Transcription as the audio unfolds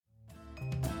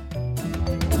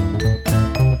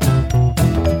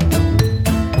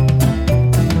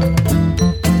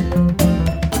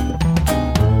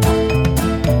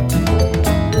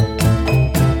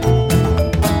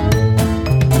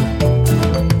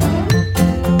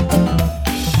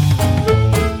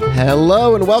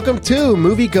Hello and welcome to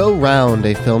Movie Go Round,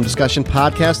 a film discussion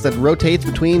podcast that rotates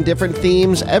between different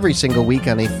themes every single week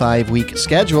on a 5-week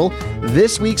schedule.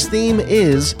 This week's theme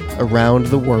is Around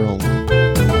the World.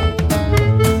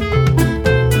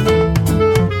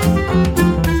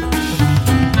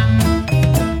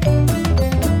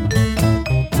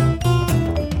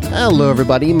 Hello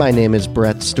everybody, my name is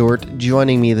Brett Stewart.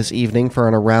 Joining me this evening for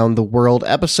an Around the World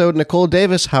episode, Nicole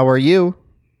Davis. How are you?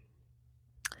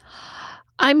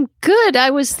 I'm good. I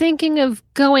was thinking of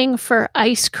going for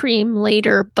ice cream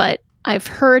later, but I've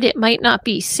heard it might not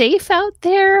be safe out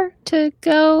there to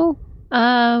go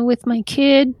with my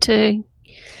kid to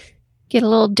get a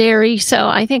little dairy. So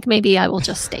I think maybe I will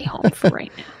just stay home for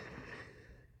right now.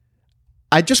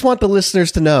 I just want the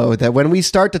listeners to know that when we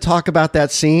start to talk about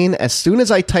that scene, as soon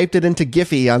as I typed it into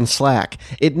Giphy on Slack,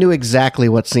 it knew exactly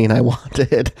what scene I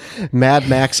wanted. Mad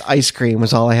Max ice cream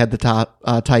was all I had to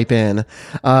type in.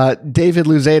 David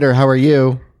Luzader, how are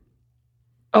you?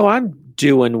 Oh, I'm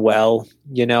doing well.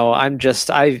 You know,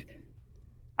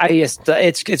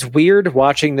 it's weird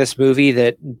watching this movie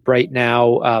that right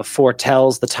now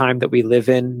foretells the time that we live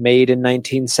in, made in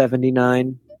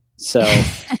 1979. So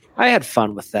I had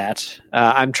fun with that.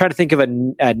 I'm trying to think of a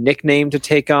nickname to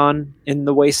take on in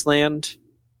the Wasteland.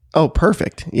 Oh,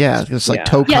 perfect. Yeah, it's like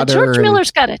Toe Cutter. Yeah, George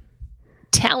Miller's got a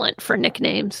talent for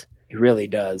nicknames. He really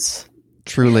does.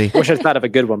 Truly. Wish I thought of a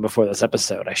good one before this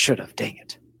episode. I should have. Dang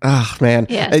it. Oh, man.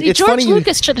 Yeah, see, George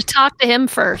Lucas should have talked to him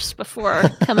first before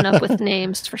coming up with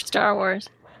names for Star Wars.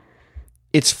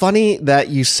 It's funny that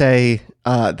you say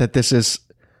that this is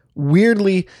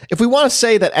weirdly, if we want to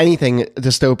say that anything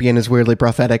dystopian is weirdly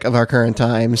prophetic of our current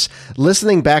times,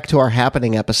 listening back to our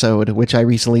Happening episode, which I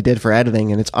recently did for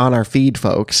editing, and it's on our feed,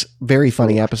 folks, very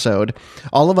funny episode,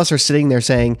 all of us are sitting there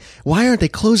saying, why aren't they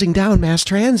closing down mass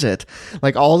transit?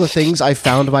 Like all the things I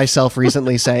found myself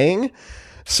recently saying.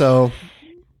 So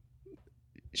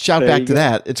shout back to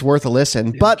that. It's worth a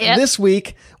listen. But This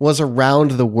week was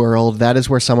Around the World. That is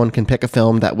where someone can pick a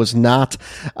film that was not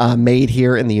made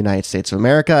here in the United States of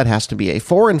America. It has to be a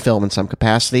foreign film in some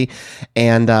capacity.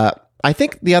 And I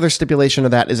think the other stipulation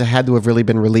of that is it had to have really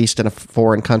been released in a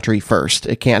foreign country first.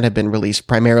 It can't have been released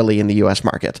primarily in the U.S.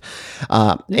 market.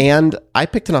 And I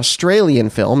picked an Australian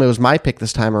film. It was my pick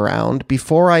this time around.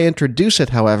 Before I introduce it,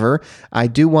 however, I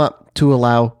do want to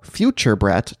allow future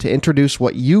Brett to introduce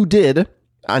what you did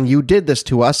on You Did This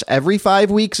To Us. Every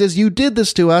 5 weeks is You Did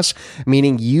This To Us,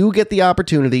 meaning you get the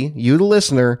opportunity, you the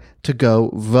listener, to go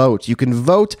vote. You can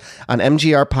vote on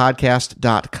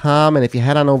mgrpodcast.com, and if you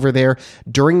head on over there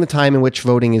during the time in which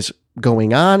voting is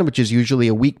going on, which is usually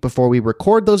a week before we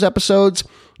record those episodes,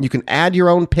 you can add your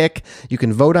own pick. You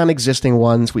can vote on existing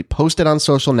ones. We post it on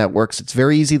social networks. It's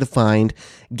very easy to find.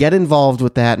 Get involved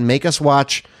with that and make us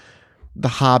watch The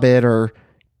Hobbit or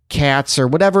Cats or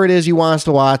whatever it is you want us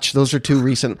to watch. Those are two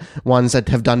recent ones that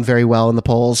have done very well in the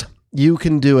polls. You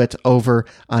can do it over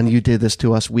on You Did This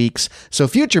To Us weeks. So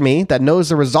future me that knows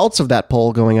the results of that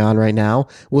poll going on right now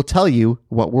will tell you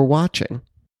what we're watching.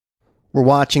 We're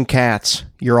watching Cats.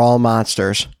 You're all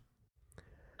monsters.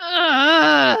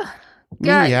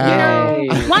 God,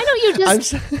 why don't you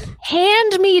just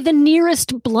hand me the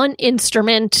nearest blunt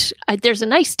instrument? There's a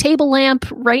nice table lamp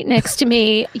right next to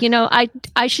me. You know,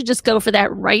 I should just go for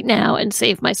that right now and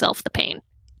save myself the pain.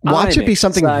 Watch it be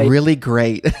something really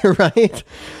great, right?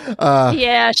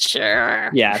 Yeah,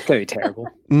 sure. Yeah, it's going to be terrible.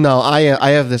 No,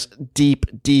 I have this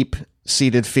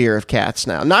deep-seated fear of cats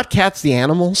now. Not cats, the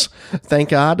animals, thank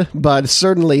God, but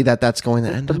certainly that's going to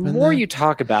end up in the more you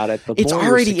talk about it, the it's more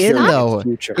already in, though.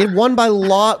 It won by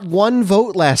one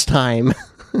vote last time.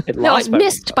 It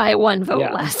missed by one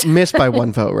vote last time. Missed by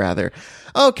one vote, rather.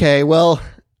 Okay, well,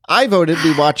 I voted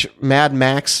we watch Mad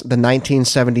Max, the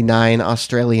 1979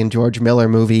 Australian George Miller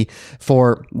movie,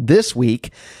 for this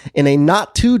week in a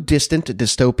not-too-distant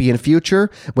dystopian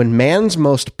future when man's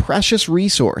most precious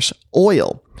resource,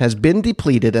 oil, has been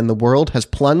depleted and the world has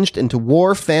plunged into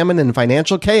war, famine, and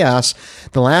financial chaos.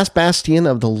 The last bastion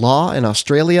of the law in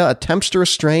Australia attempts to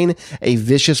restrain a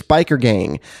vicious biker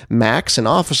gang. Max, an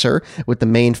officer with the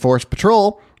Main Force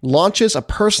Patrol, launches a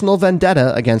personal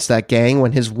vendetta against that gang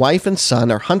when his wife and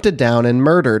son are hunted down and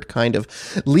murdered, kind of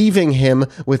leaving him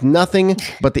with nothing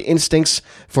but the instincts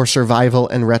for survival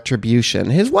and retribution.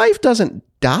 His wife doesn't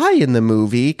die in the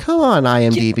movie. Come on,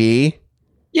 IMDb.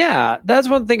 Yeah, that's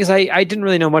one thing is I didn't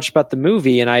really know much about the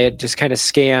movie, and I had just kind of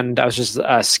scanned. I was just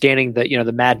scanning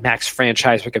the Mad Max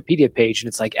franchise Wikipedia page, and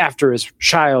it's like after his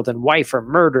child and wife are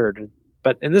murdered.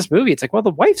 But in this movie, it's like, well,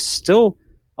 the wife's still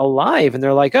alive, and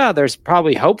they're like, there's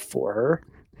probably hope for her.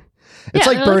 It's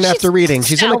like Burn After Reading.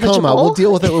 She's in a coma. We'll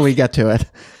deal with it when we get to it.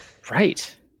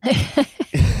 Right.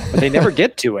 But they never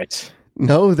get to it.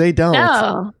 No, they don't.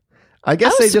 No. I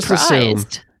guess I they was just assume.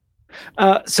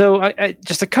 surprised. So I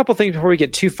just a couple things before we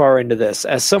get too far into this.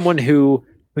 As someone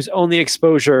whose only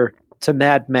exposure to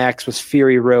Mad Max was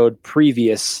Fury Road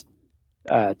previous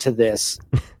to this,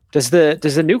 does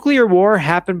the nuclear war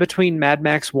happen between Mad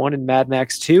Max 1 and Mad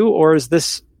Max 2, or is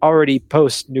this already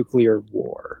post-nuclear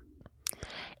war?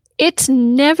 It's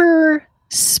never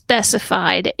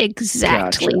specified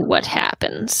exactly Gotcha. what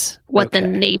happens, what Okay. the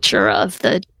nature of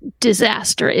the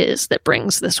disaster is that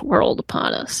brings this world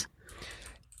upon us.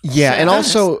 Yeah, and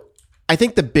also I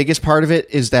think the biggest part of it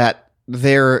is that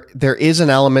there is an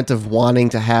element of wanting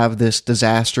to have this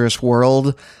disastrous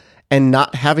world and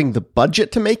not having the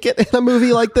budget to make it in a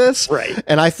movie like this. Right.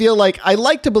 And I feel like I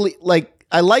like to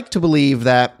believe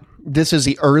that this is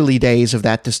the early days of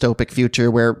that dystopic future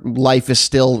where life is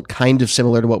still kind of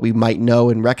similar to what we might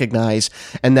know and recognize.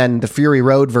 And then the Fury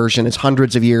Road version is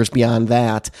hundreds of years beyond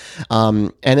that.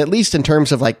 And at least in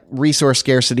terms of like resource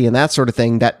scarcity and that sort of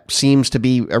thing, that seems to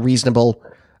be a reasonable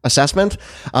assessment.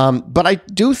 But I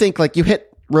do think like you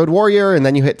hit Road Warrior and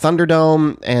then you hit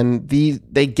Thunderdome and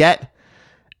they get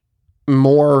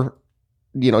more,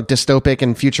 dystopic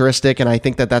and futuristic. And I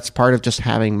think that that's part of just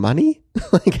having money,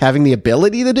 like having the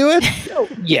ability to do it.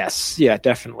 Yes, yeah,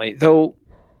 definitely. Though,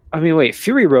 I mean, wait,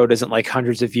 Fury Road isn't like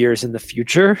hundreds of years in the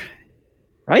future,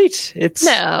 right? It's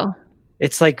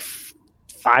like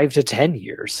 5 to 10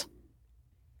 years.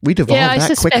 We devolved Yeah, I that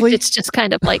suspect quickly. it's just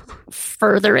kind of like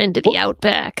further into the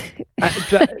outback.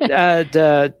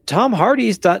 Tom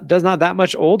Hardy's does not that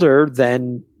much older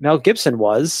than Mel Gibson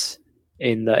was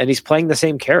and he's playing the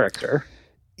same character.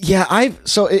 Yeah,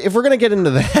 so if we're gonna get into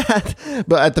that,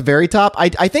 but at the very top,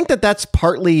 I think that's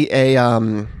partly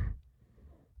a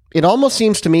it almost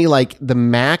seems to me like the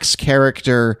Max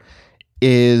character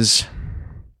he's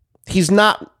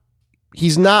not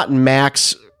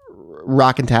Max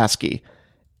Rockentasky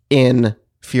in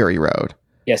Fury Road.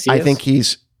 Yes, he I is. think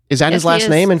is that Yes, his he last is.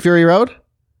 name in Fury Road?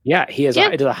 Yeah, he is.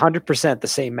 Yeah. It is 100% the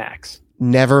same Max.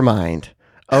 Never mind.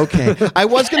 Okay. I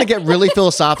was going to get really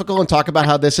philosophical and talk about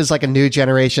how this is like a new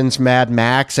generation's Mad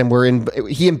Max and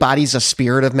he embodies a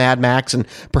spirit of Mad Max and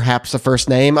perhaps the first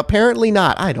name. Apparently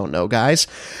not. I don't know, guys.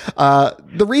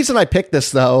 The reason I picked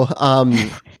this though,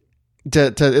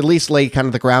 to at least lay kind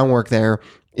of the groundwork there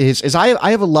is I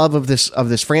have a love of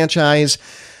this franchise.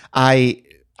 I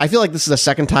feel like this is the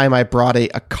second time I brought a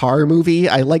car movie.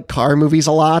 I like car movies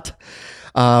a lot.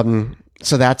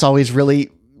 So that's always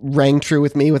really rang true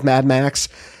with me with Mad Max.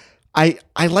 I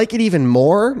like it even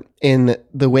more in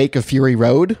the wake of Fury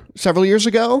Road several years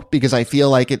ago because I feel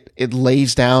like it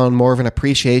lays down more of an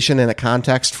appreciation and a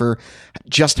context for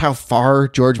just how far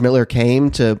George Miller came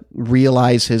to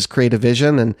realize his creative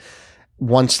vision. And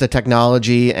once the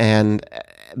technology and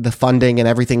the funding and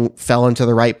everything fell into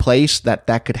the right place,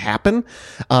 that could happen.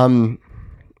 I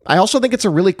also think it's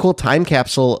a really cool time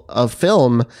capsule of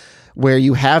film where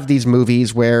you have these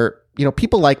movies where,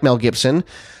 people like Mel Gibson,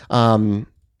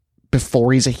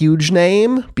 before he's a huge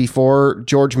name, before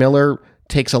George Miller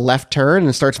takes a left turn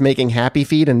and starts making Happy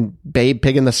Feet and Babe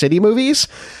Pig in the City movies.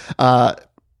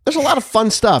 There's a lot of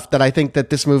fun stuff that I think that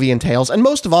this movie entails. And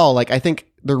most of all, I think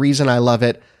the reason I love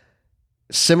it,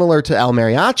 similar to El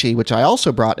Mariachi, which I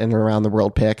also brought in an Around the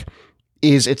World pick,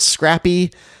 is it's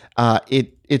scrappy.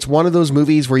 It's one of those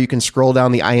movies where you can scroll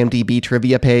down the IMDb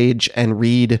trivia page and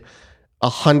read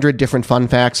 100 different fun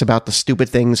facts about the stupid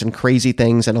things and crazy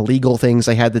things and illegal things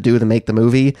they had to do to make the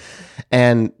movie.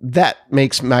 And that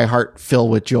makes my heart fill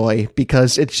with joy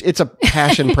because it's a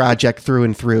passion project through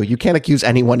and through. You can't accuse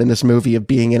anyone in this movie of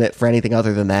being in it for anything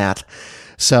other than that.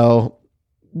 So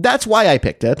that's why I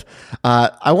picked it.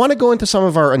 I want to go into some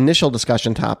of our initial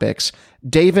discussion topics.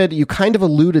 David, you kind of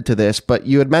alluded to this, but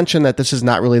you had mentioned that this is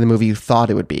not really the movie you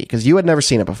thought it would be because you had never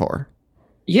seen it before.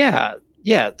 Yeah.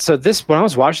 So when I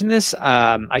was watching this,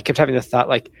 I kept having the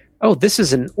thought oh, this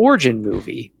is an origin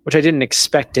movie, which I didn't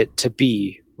expect it to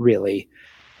be really.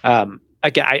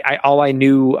 Again, all I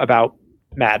knew about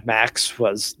Mad Max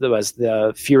was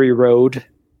the Fury Road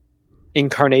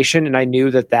incarnation, and I knew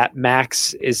that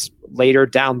Max is later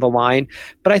down the line.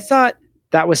 But I thought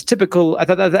that was typical. I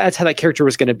thought that's how that character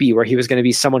was going to be, where he was going to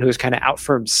be someone who was kind of out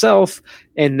for himself,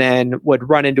 and then would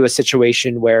run into a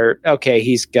situation where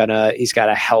he's got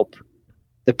to help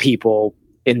the people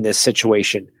in this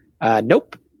situation.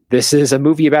 Nope. This is a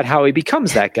movie about how he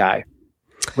becomes that guy,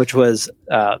 which was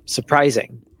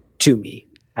surprising to me,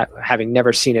 having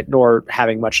never seen it nor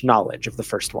having much knowledge of the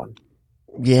first one.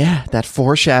 Yeah, that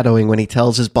foreshadowing when he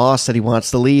tells his boss that he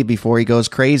wants to leave before he goes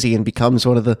crazy and becomes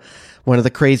one of the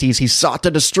crazies he sought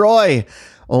to destroy,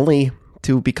 only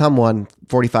to become one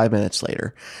 45 minutes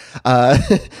later.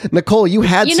 Nicole, you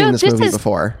had seen this movie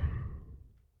before.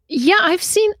 Yeah, I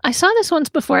saw this once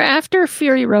before. After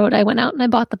Fury Road, I went out and I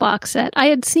bought the box set. I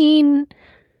had seen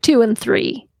 2 and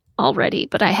 3 already,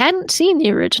 but I hadn't seen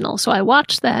the original. So I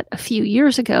watched that a few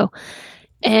years ago.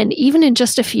 And even in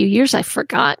just a few years, I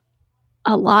forgot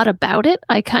a lot about it.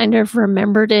 I kind of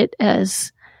remembered it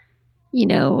as,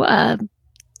 the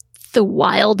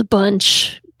Wild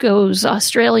Bunch goes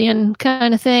Australian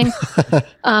kind of thing.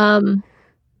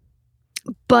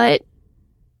 But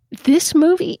this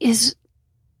movie is,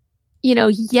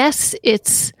 yes,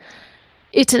 it's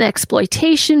an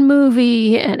exploitation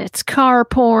movie and it's car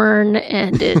porn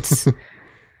and it's,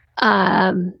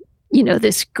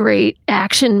 this great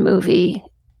action movie,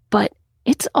 but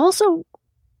it's also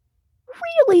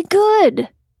really good.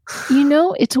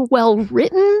 It's well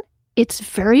written. It's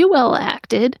very well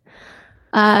acted.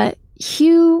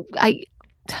 Hugh, I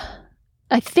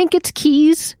think it's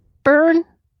Keysburn.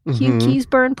 Hugh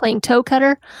Keysburn playing Toe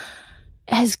Cutter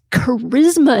has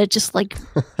charisma just like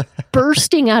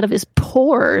bursting out of his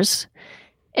pores.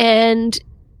 And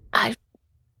I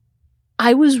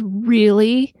was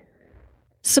really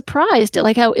surprised at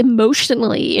like how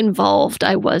emotionally involved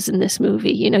I was in this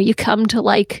movie. You come to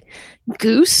like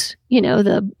Goose,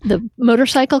 the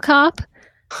motorcycle cop,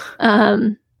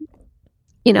 and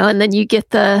then you get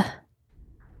the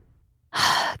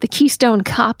Keystone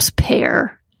Cops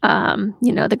pair,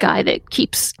 the guy that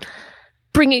keeps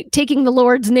taking the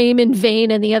Lord's name in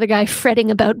vain and the other guy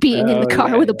fretting about being in the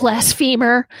car with a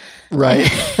blasphemer.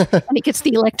 Right. And he gets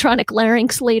the electronic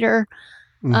larynx later.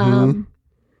 You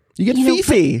get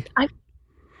Fifi.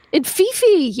 And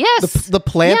Fifi, yes. The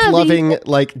plant-loving,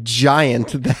 giant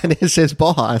that is his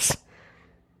boss.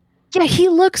 Yeah, he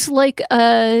looks like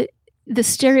the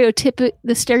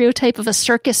stereotype of a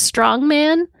circus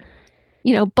strongman.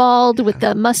 Bald with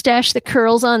the mustache that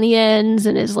curls on the ends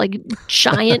and is like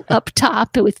giant up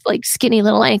top with like skinny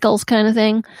little ankles kind of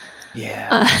thing.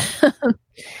 Yeah.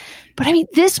 But I mean,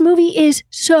 this movie is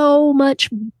so much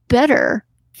better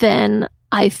than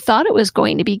I thought it was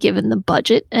going to be given the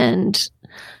budget and,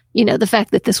 the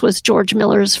fact that this was George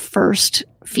Miller's first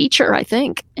feature, I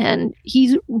think. And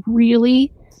he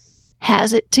really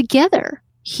has it together.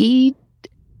 He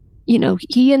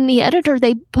and the editor,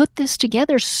 they put this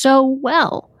together so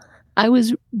well. I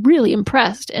was really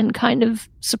impressed and kind of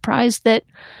surprised that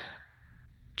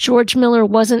George Miller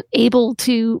wasn't able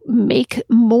to make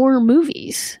more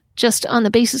movies just on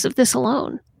the basis of this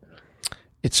alone.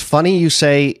 It's funny you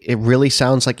say it really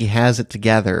sounds like he has it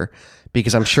together,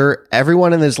 because I'm sure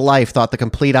everyone in his life thought the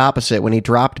complete opposite when he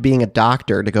dropped being a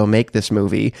doctor to go make this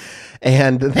movie.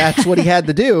 And that's what he had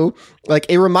to do. Like,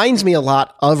 it reminds me a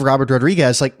lot of Robert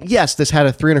Rodriguez. Like, yes, this had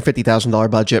a $350,000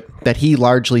 budget that he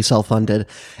largely self-funded.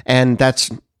 And that's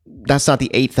not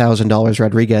the $8,000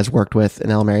 Rodriguez worked with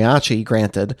in El Mariachi,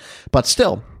 granted. But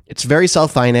still, it's very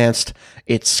self-financed.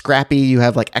 It's scrappy. You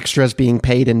have like extras being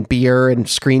paid in beer and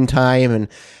screen time, and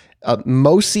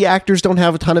most of the actors don't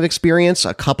have a ton of experience.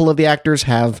 A couple of the actors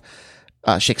have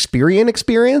Shakespearean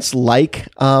experience, like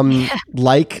what's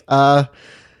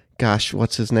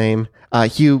his name?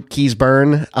 Hugh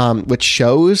Keysburn, which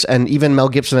shows. And even Mel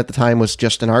Gibson at the time was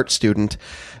just an art student.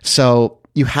 So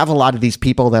you have a lot of these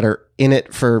people that are in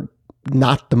it for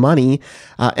not the money.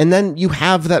 And then you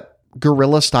have that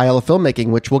guerrilla style of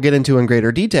filmmaking, which we'll get into in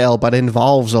greater detail, but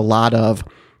involves a lot of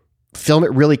film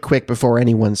it really quick before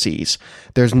anyone sees.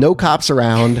 There's no cops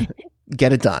around.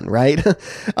 Get it done, right?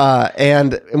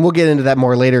 And we'll get into that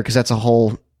more later because that's a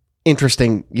whole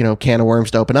interesting, can of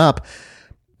worms to open up.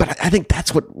 But I think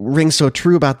that's what rings so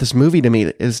true about this movie to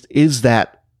me is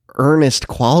that earnest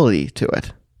quality to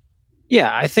it.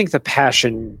 Yeah, I think the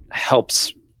passion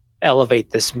helps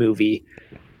elevate this movie.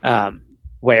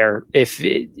 Where if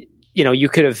you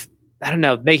could have, I don't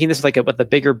know, making this with a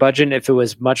bigger budget, if it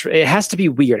was it has to be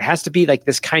weird. It has to be like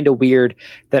this kind of weird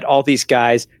that all these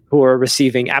guys who are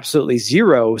receiving absolutely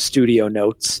zero studio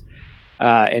notes,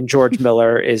 and George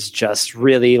Miller is just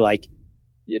really like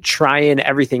trying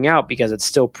everything out because it's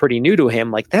still pretty new to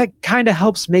him. Like, that kind of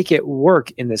helps make it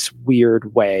work in this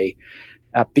weird way,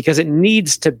 because it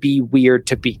needs to be weird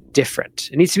to be different.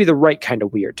 It needs to be the right kind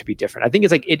of weird to be different. I think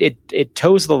it's like it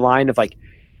toes the line of like,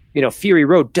 Fury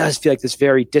Road does feel like this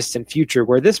very distant future,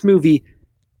 where this movie,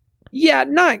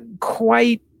 not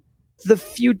quite the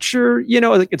future,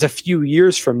 it's a few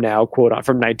years from now, quote on,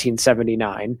 from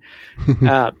 1979.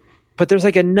 But there's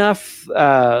like enough,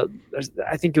 I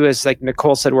think it was like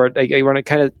Nicole said, where you want to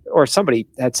kind of, or somebody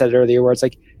had said it earlier, where it's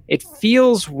like, it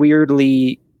feels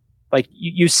weirdly like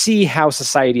you see how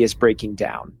society is breaking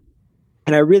down.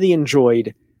 And I really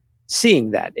enjoyed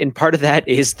seeing that. And part of that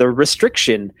is the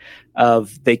restriction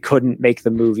of they couldn't make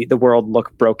the world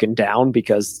look broken down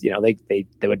because, you know, they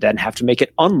would then have to make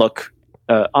it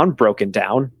unbroken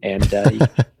down. And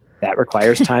that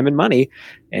requires time and money.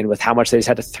 And with how much they just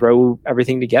had to throw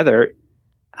everything together,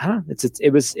 I don't know.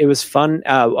 It was fun.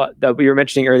 That we were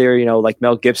mentioning earlier, you know, like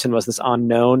Mel Gibson was this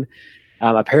unknown.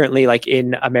 Apparently, like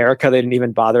in America, they didn't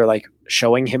even bother like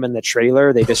showing him in the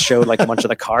trailer. They just showed like a bunch of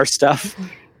the car stuff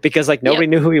because like nobody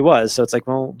knew who he was. So it's like,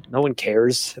 well, no one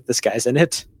cares if this guy's in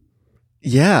it.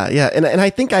 Yeah, yeah, and I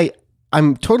think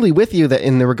I'm totally with you that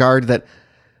in the regard that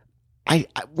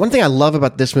one thing I love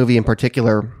about this movie in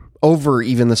particular, over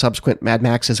even the subsequent Mad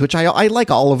Maxes, which I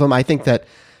like all of them. I think that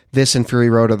this and Fury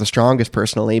Road are the strongest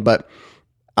personally, but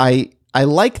I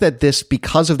like that this,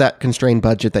 because of that constrained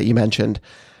budget that you mentioned,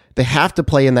 they have to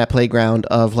play in that playground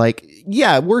of like,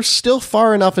 yeah, we're still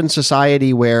far enough in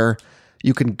society where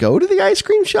you can go to the ice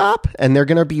cream shop and they're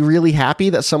going to be really happy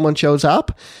that someone shows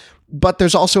up. But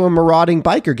there's also a marauding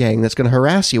biker gang that's going to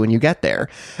harass you when you get there.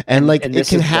 And like, it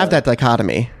can have that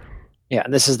dichotomy. Yeah.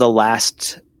 And this is the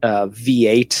last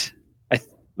V8,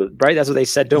 right? That's what they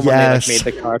said. When they like, made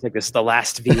the car. Like, this is the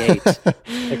last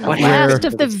V8. Like, last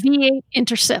of the V8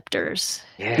 Interceptors.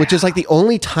 Yeah. Which is like the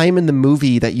only time in the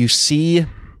movie that you see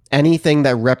anything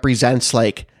that represents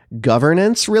like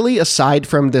governance, really, aside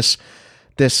from this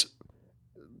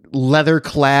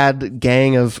leather-clad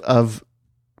gang of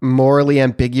morally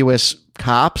ambiguous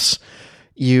cops.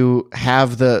 You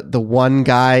have the one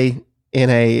guy in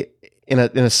a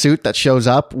suit that shows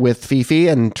up with Fifi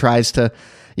and tries to,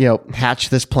 you know, hatch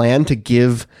this plan to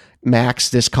give Max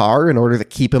this car in order to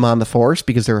keep him on the Force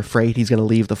because they're afraid he's going to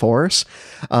leave the Force.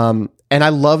 And I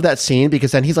love that scene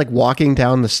because then he's like walking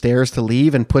down the stairs to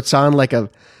leave and puts on like a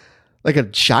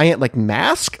giant like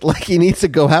mask, like he needs to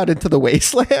go out into the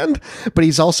wasteland, but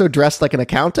he's also dressed like an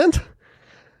accountant.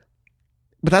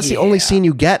 But that's the only scene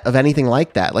you get of anything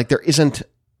like that. Like there isn't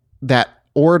that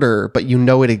order, but you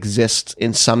know it exists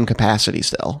in some capacity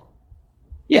still.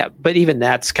 Yeah, but even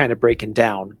that's kind of breaking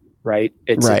down, right?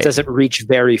 It doesn't reach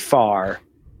very far,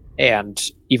 and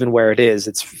even where it is,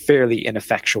 it's fairly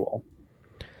ineffectual.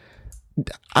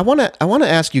 I want to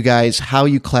ask you guys how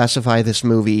you classify this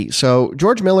movie. So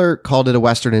George Miller called it a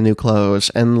Western in new clothes,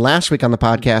 and last week on the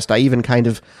podcast, I even kind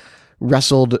of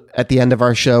wrestled at the end of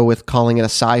our show with calling it a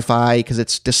sci-fi because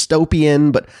it's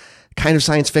dystopian, but kind of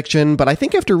science fiction. But I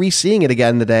think after re-seeing it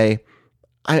again today,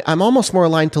 I'm almost more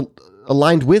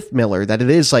aligned with Miller that it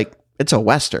is like, it's a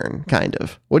Western kind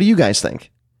of. What do you guys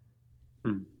think?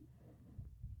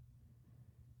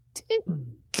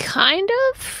 Kind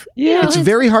of. Yeah. It's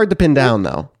very hard to pin down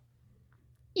though.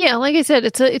 Yeah. Like I said,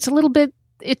 it's a little bit,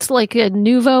 it's like a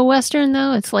nouveau Western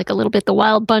though. It's like a little bit the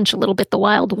Wild Bunch, a little bit the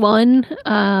Wild One,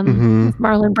 with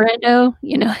Marlon Brando,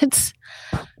 you know, it's,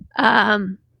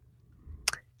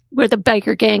 where the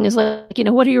biker gang is like, you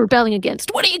know, what are you rebelling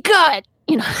against? What do you got?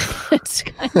 You know, it's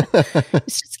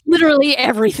just literally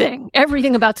everything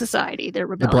about society. They're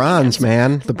rebelling. The bronze, against.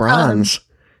 Man, the bronze.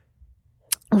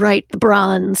 Right. The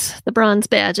bronze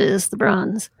badges, the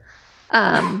bronze.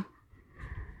 But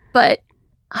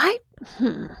I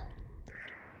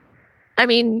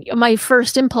mean, my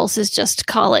first impulse is just to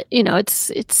call it, you know,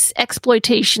 it's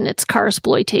exploitation. It's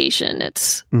carsploitation.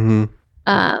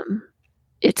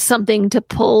 It's something to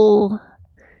pull.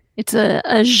 It's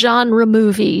a genre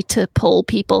movie to pull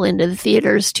people into the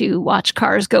theaters to watch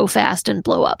cars go fast and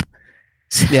blow up.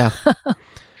 Yeah.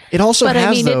 It also but has,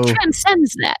 I mean, though, it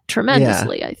transcends that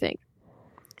tremendously, I think.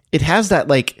 It has that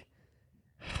like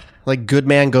good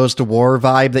man goes to war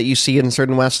vibe that you see in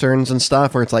certain Westerns and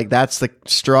stuff, where it's like, that's the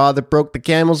straw that broke the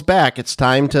camel's back. It's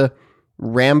time to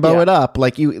Rambo it up.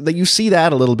 Like you see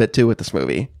that a little bit too with this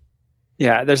movie.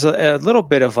 Yeah, there's a little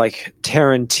bit of like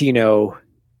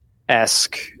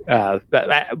Tarantino-esque,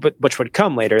 but which would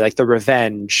come later, like the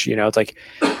revenge. You know, it's like,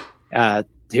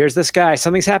 here's this guy,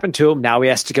 something's happened to him. Now he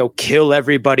has to go kill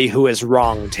everybody who has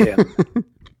wronged him.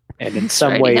 And in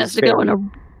some ways, he has to go on a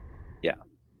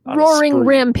roaring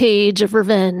rampage of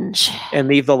revenge. And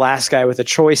leave the last guy with a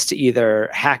choice to either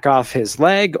hack off his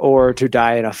leg or to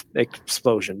die in an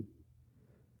explosion.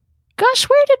 Gosh,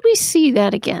 where did we see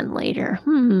that again later?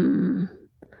 I'm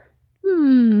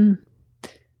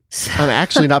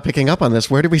actually not picking up on this.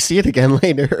 Where did we see it again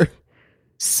later?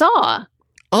 Saw.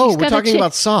 Oh, we're talking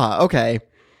about Saw. Okay.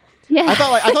 Yeah. I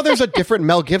thought there was a different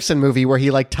Mel Gibson movie where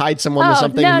he like tied someone to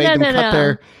something and made them cut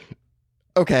their.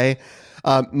 Okay.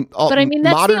 But I mean,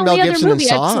 that's modern the only Mel Gibson other and movie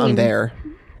Saw on there.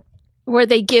 Where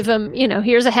they give him, you know,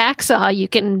 here's a hacksaw. You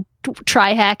can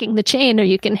try hacking the chain, or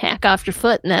you can hack off your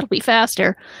foot, and that'll be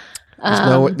faster.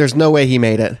 There's no way he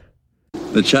made it.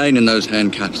 The chain and those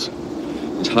handcuffs.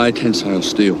 It's high tensile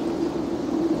steel.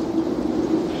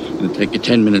 It'll take you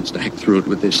 10 minutes to hack through it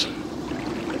with this.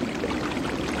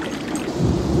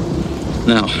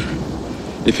 Now,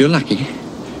 if you're lucky,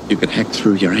 you can hack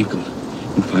through your ankle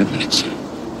in 5 minutes.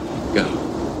 Go.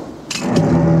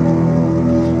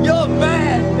 You're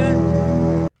mad,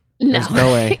 man. No, There's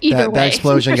no way. Either That way.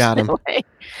 explosion There's got him. no way.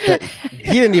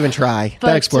 He didn't even try. But,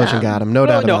 that explosion got him. No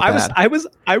doubt about that.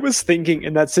 I was thinking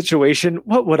in that situation,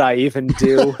 what would I even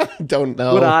do? Don't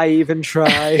know. Would I even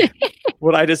try?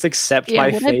 Would I just accept Yeah, my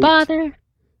would fate? I bother?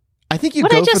 I think you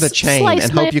Would I go for the just chain slice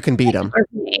and my hope you can beat him.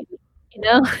 You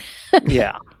know?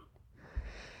 Yeah.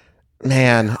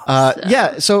 Man. So-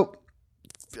 Yeah. So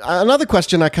another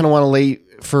question I kind of want to lay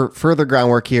for further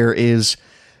groundwork here is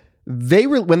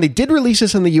when they did release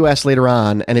this in the US later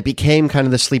on, and it became kind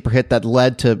of the sleeper hit that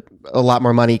led to a lot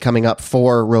more money coming up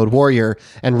for Road Warrior,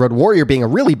 and Road Warrior being a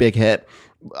really big hit,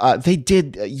 they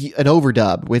did an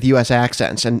overdub with US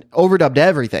accents and overdubbed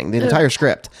everything, the entire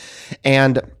script.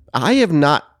 And I have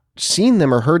not seen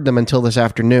them or heard them until this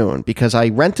afternoon because I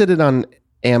rented it on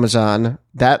Amazon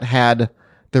that had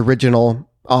the original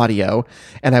audio,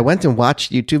 and I went and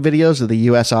watched YouTube videos of the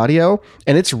US audio,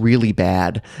 and it's really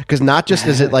bad because not just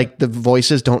is it like the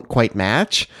voices don't quite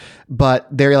match, but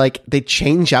they're like they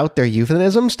change out their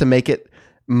euphemisms to make it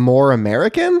more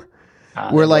American.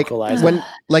 Where like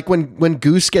when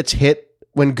Goose gets hit,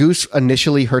 when Goose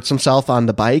initially hurts himself on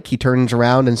the bike, he turns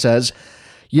around and says,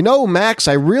 "You know, Max,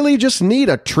 I really just need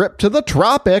a trip to the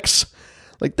tropics."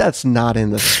 Like that's not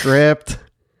in the script.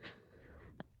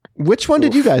 Which one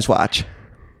did you guys watch?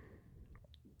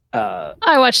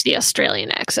 I watched the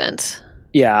Australian accents.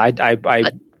 Yeah,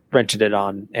 I rented it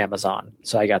on Amazon,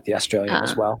 so I got the Australian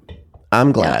as well.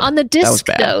 I'm glad. On the That was disc,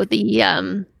 bad. though,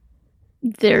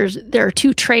 there are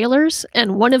two trailers,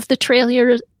 and one of the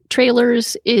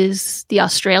trailers is the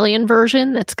Australian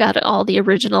version that's got all the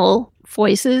original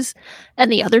voices,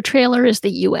 and the other trailer is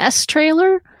the US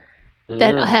trailer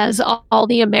that has all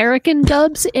the American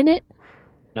dubs in it.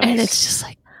 Nice. And it's just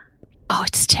like, oh,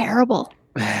 it's terrible.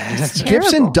 It's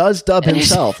Gibson terrible. does dub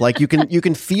himself. Like you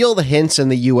can feel the hints in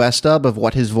the US dub of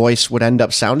what his voice would end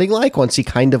up sounding like once he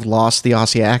kind of lost the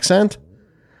Aussie accent.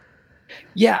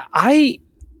 Yeah, I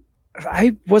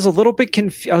was a little bit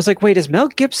confused. I was like, wait, is Mel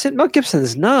Gibson? Mel Gibson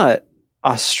is not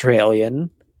Australian.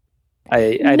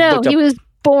 I No, looked up- he was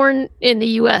born in the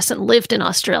US and lived in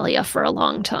Australia for a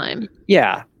long time.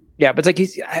 Yeah, but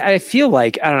it's like I feel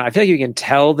like I don't know. I feel like you can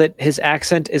tell that his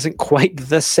accent isn't quite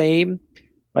the same.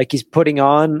 Like he's putting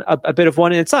on a bit of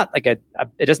one, and it's not like it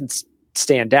doesn't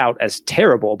stand out as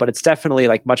terrible, but it's definitely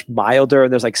like much milder.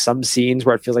 And there's like some scenes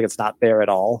where it feels like it's not there at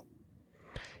all.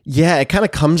 Yeah, it kind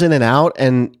of comes in and out,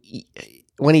 and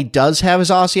when he does have his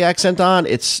Aussie accent on,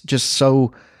 it's just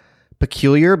so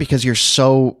peculiar because you're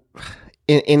so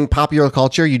in popular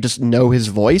culture, you just know his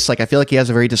voice. Like I feel like he has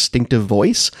a very distinctive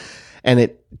voice, and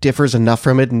it differs enough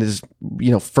from it in his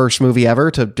first movie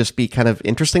ever to just be kind of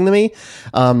interesting to me.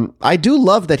 I do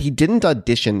love that he didn't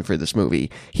audition for this movie.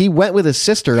 He went with his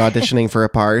sister auditioning for a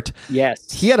part.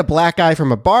 Yes, He had a black guy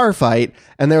from a bar fight,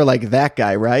 and they were like, "That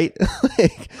guy, right?"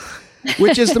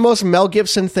 Which is the most Mel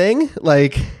Gibson thing.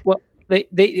 Like, well,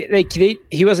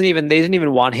 he wasn't even. They didn't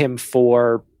even want him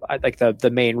for like the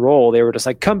main role. They were just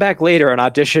like, come back later and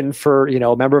audition for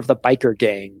a member of the biker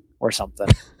gang or something.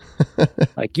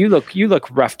 Like you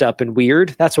look roughed up and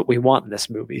weird. That's what we want in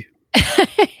this movie.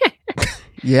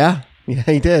 yeah,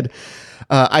 he did.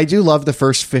 I do love the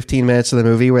first 15 minutes of the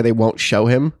movie where they won't show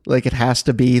him. Like, it has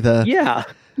to be the Yeah.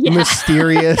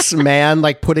 mysterious man,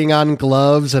 like putting on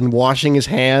gloves and washing his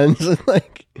hands, and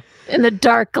like And the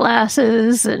dark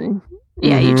glasses, and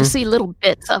you just see little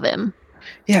bits of him.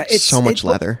 Yeah, it's so much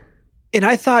leather. And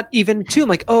I thought even too, I'm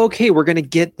like, oh, okay, we're gonna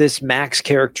get this Max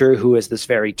character who is this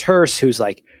very terse, who's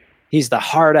like, he's the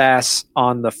hard ass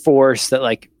on the Force, that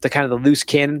like the kind of the loose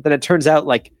cannon. Then it turns out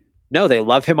like, no, they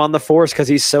love him on the Force because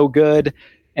he's so good.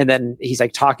 And then he's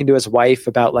like talking to his wife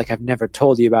about like, I've never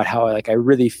told you about how I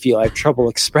really feel. I have trouble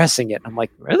expressing it. And I'm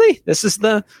like, really? This is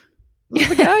the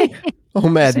guy? Oh,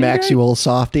 Mad Same Max, guy? you old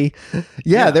softy.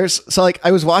 Yeah,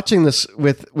 I was watching this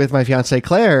with my fiance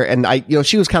Claire, and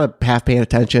she was kind of half paying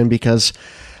attention because,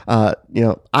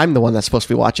 I'm the one that's supposed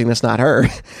to be watching this, not her.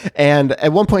 And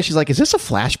at one point she's like, is this a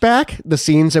flashback? The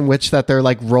scenes in which that they're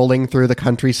like rolling through the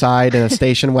countryside in a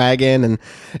station wagon and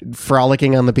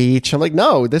frolicking on the beach. I'm like,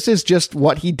 no, this is just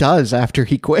what he does after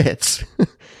he quits.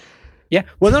 Yeah.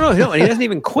 Well, no. And he doesn't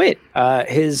even quit.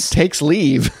 Takes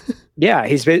leave. Yeah,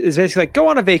 he's basically like, go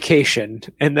on a vacation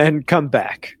and then come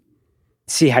back.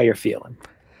 See how you're feeling.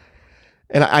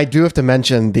 And I do have to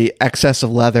mention the excess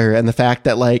of leather and the fact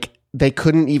that like they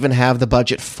couldn't even have the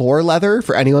budget for leather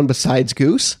for anyone besides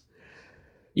Goose.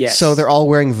 Yes. So they're all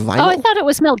wearing vinyl. Oh, I thought it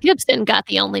was Mel Gibson got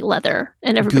the only leather,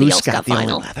 and everybody Goose else got the only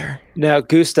vinyl. leather. No,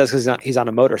 Goose does because he's on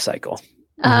a motorcycle.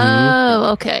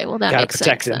 Oh, okay. Well, that Gotta makes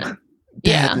protect sense. him. Then.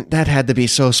 Yeah. That had to be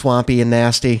so swampy and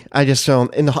nasty. I just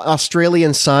don't. In the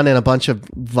Australian sun and a bunch of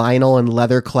vinyl and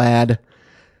leather clad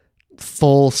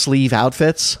full sleeve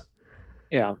outfits.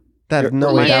 Yeah. That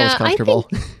no way that was comfortable.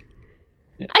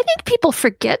 I think people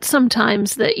forget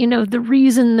sometimes that, the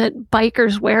reason that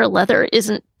bikers wear leather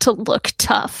isn't to look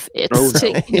tough. It's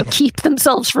to keep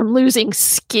themselves from losing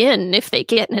skin if they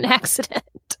get in an accident.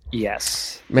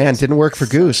 Yes. Man, didn't work for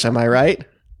Goose. Am I right?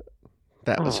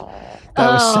 That was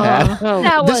sad.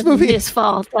 That wasn't his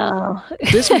fault, though.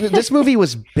 This movie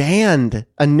was banned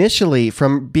initially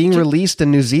from being released in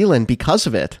New Zealand because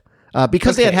of it.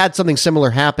 Because they had something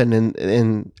similar happen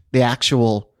in the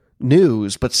actual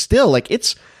news, but still,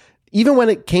 it's even when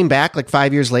it came back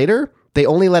 5 years later, they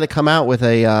only let it come out with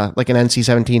a an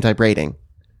NC-17 type rating.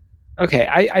 Okay,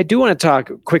 I do want to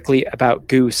talk quickly about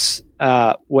Goose.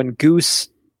 When Goose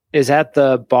is at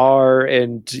the bar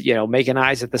and making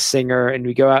eyes at the singer, and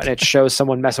we go out and it shows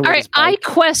someone messing with his bike.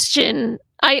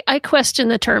 I question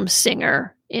the term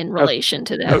singer in relation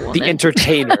to that woman. The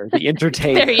entertainer.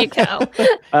 There you go.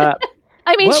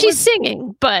 She's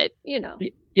singing, but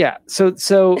Yeah.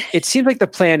 So it seems like the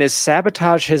plan is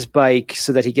sabotage his bike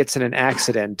so that he gets in an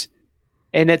accident.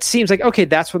 And it seems like, okay,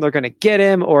 that's when they're going to get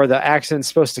him, or the accident's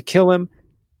supposed to kill him.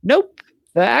 Nope.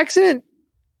 The accident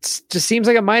just seems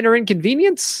like a minor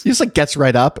inconvenience. He just gets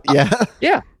right up. Yeah.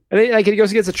 Yeah. And then, he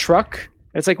goes and gets a truck.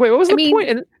 And it's like, wait, what was the point?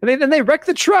 And then they wreck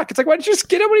the truck. It's like, why didn't you just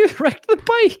get him when you wrecked the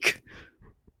bike?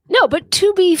 No, but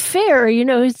to be fair, he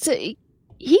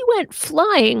went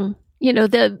flying.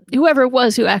 Whoever it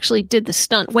was who actually did the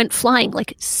stunt went flying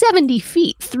 70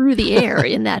 feet through the air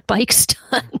in that bike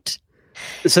stunt.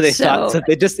 So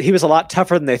he was a lot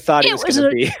tougher than they thought he was going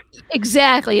to be.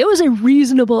 Exactly. It was a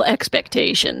reasonable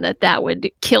expectation that would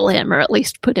kill him, or at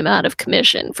least put him out of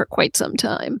commission for quite some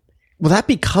time. Well, that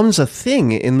becomes a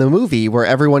thing in the movie where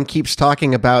everyone keeps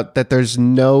talking about that there's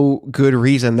no good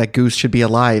reason that Goose should be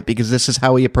alive because this is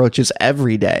how he approaches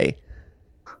every day.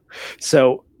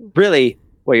 So really,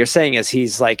 what you're saying is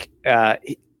he's like,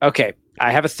 okay,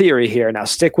 I have a theory here. Now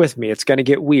stick with me. It's going to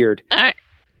get weird. All right.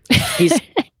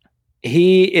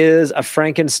 He is a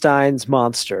Frankenstein's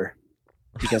monster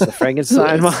because the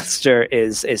Frankenstein monster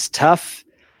is tough,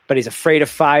 but he's afraid of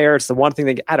fire. It's the one thing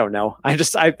that I don't know. I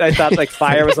thought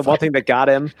fire was the one thing that got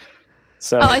him.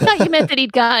 So I thought you meant that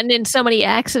he'd gotten in so many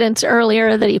accidents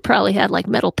earlier that he probably had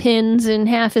metal pins in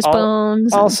half his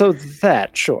bones. Also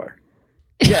that, sure.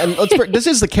 Yeah, and this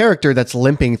is the character that's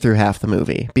limping through half the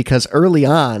movie because early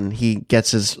on he gets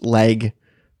his leg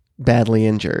badly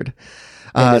injured.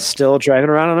 And is still driving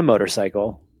around on a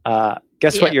motorcycle.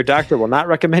 Guess what? Your doctor will not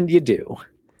recommend you do.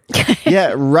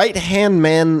 Yeah, right-hand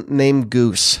man named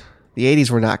Goose. The 80s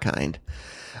were not kind.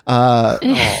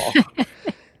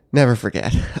 Never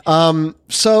forget.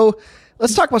 So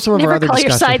let's talk about some of our other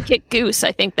discussions. Never call your sidekick Goose.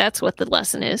 I think that's what the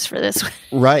lesson is for this one.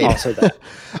 Right. Also that.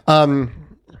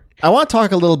 I want to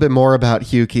talk a little bit more about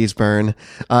Hugh Keays-Byrne.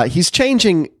 He's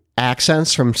changing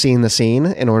accents from scene to scene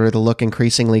in order to look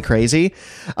increasingly crazy.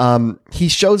 He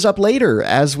shows up later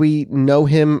as we know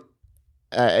him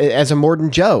as a Morden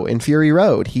Joe in Fury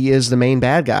Road. He is the main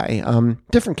bad guy.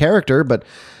 Different character, but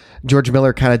George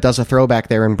Miller kind of does a throwback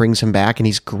there and brings him back, and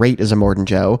he's great as a Morden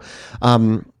Joe.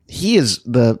 He is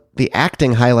the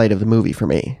acting highlight of the movie for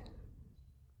me.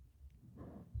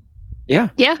 Yeah.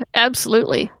 Yeah,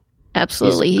 absolutely.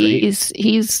 Absolutely.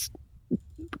 He's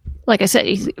like I said,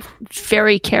 he's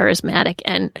very charismatic,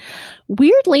 and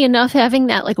weirdly enough, having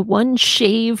that one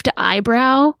shaved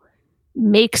eyebrow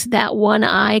makes that one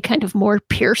eye kind of more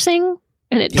piercing,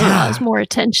 and it draws more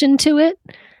attention to it.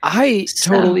 I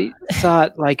totally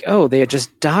thought they had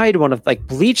just dyed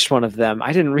bleached one of them.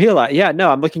 I didn't realize. Yeah, no,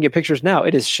 I'm looking at pictures now.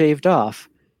 It is shaved off.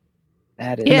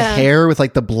 That is the hair with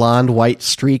the blonde white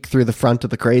streak through the front of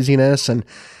the craziness, and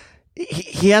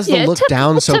he has the look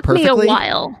down so perfectly. It took me a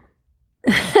while.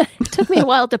 It took me a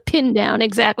while to pin down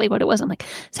exactly what it was. I'm like,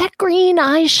 is that green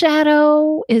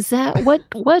eyeshadow? Is that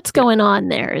what's going on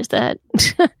there? Is that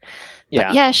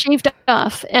yeah, shaved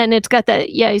off, and it's got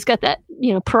that. Yeah, he's got that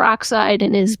peroxide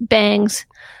in his bangs,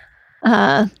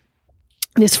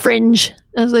 his fringe,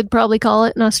 as they'd probably call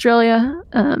it in Australia,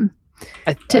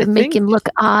 to make him look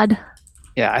odd.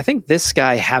 Yeah, I think this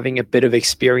guy having a bit of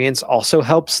experience also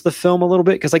helps the film a little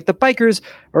bit because the bikers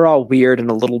are all weird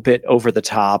and a little bit over the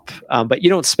top, but you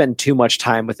don't spend too much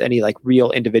time with any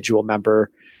real individual member,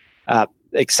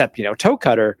 except Toe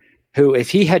Cutter, who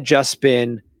if he had just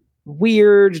been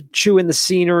weird, chewing the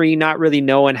scenery, not really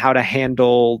knowing how to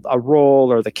handle a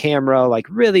role or the camera, like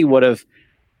really would have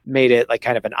made it like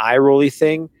kind of an eye-rolly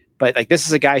thing. But like, this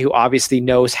is a guy who obviously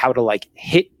knows how to like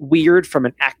hit weird from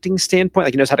an acting standpoint.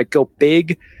 Like, he knows how to go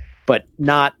big, but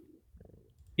not,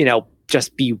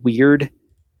 just be weird.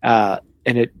 And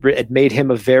it made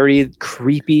him a very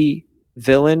creepy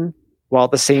villain, while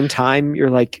at the same time you're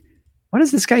like, what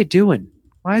is this guy doing?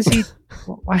 Why is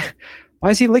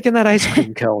he licking that ice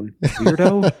cream cone?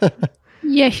 Weirdo.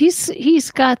 Yeah,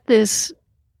 he's got this.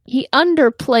 He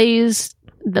underplays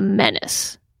the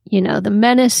menace. The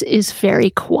menace is very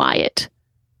quiet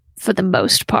for the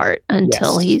most part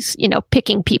until he's,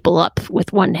 picking people up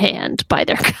with one hand by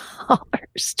their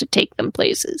collars to take them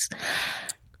places.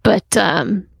 But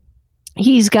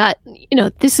he's got,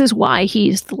 this is why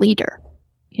he's the leader.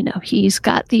 He's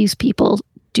got these people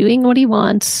doing what he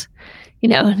wants,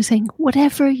 and saying,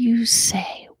 whatever you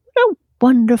say, what a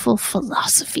wonderful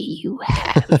philosophy you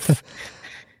have.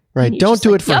 Right. Don't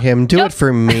do it for him. Do it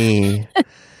for me.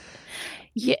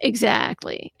 Yeah,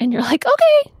 exactly. And you're like,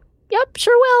 okay, yep,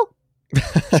 sure will.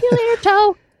 See you later,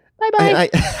 Toe. Bye-bye.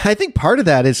 I think part of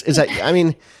that is that,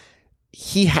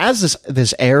 he has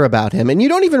this air about him, and you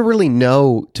don't even really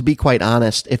know, to be quite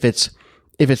honest, if it's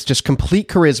just complete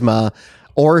charisma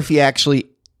or if he actually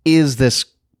is this,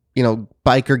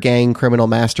 biker gang criminal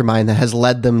mastermind that has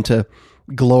led them to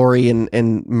glory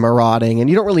and marauding, and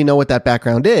you don't really know what that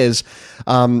background is.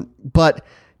 But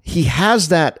he has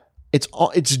that.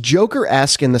 It's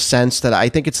Joker-esque in the sense that I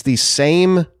think it's the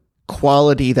same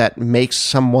quality that makes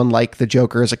someone like the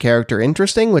Joker as a character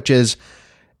interesting, which is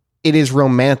it is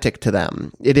romantic to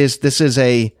them. This is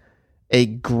a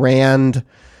grand,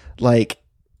 like,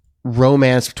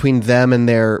 romance between them and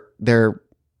their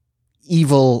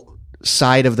evil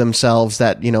side of themselves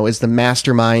that, is the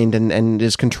mastermind and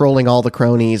is controlling all the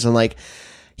cronies. And like,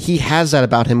 he has that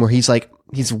about him where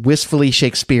he's wistfully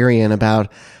Shakespearean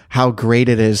about how great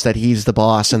it is that he's the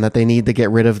boss and that they need to get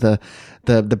rid of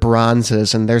the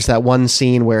bronzes. And there's that one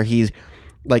scene where he's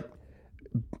like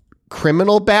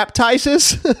criminal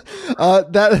baptizes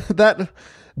that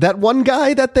one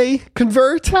guy that they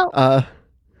convert. Well,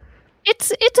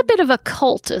 it's a bit of a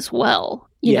cult as well.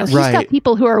 He's right. got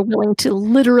people who are willing to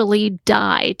literally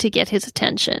die to get his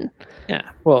attention. Yeah.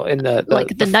 Well, in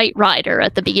the Knight Rider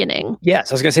at the beginning.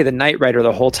 Yes, I was going to say the Knight Rider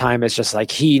the whole time is just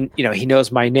like he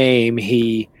knows my name.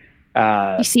 He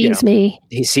sees me.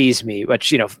 He sees me,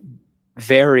 which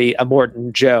very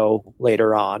Immortan Joe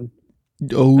later on.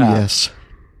 Oh yes.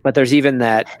 But there's even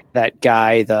that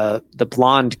guy, the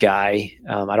blonde guy.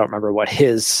 I don't remember what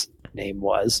his name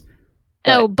was.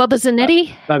 Bubba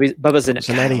Zanetti. Bubba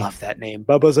Zanetti. I love that name,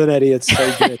 Bubba Zanetti. It's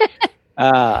so good.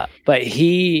 But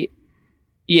he,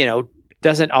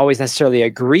 doesn't always necessarily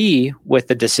agree with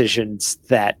the decisions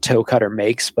that Toe Cutter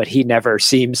makes, but he never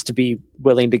seems to be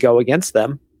willing to go against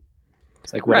them.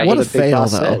 It's like, what a fail,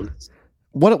 though.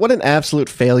 What an absolute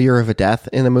failure of a death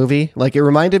in the movie. Like, it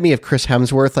reminded me of Chris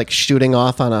Hemsworth, like, shooting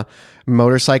off on a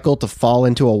motorcycle to fall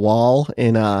into a wall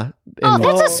in that's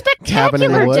a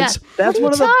spectacular death. That's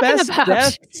one of the best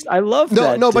deaths. I love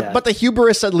that. No, but the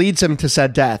hubris that leads him to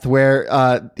said death,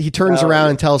 where he turns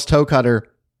around and tells Toe Cutter,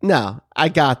 "No, I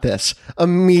got this."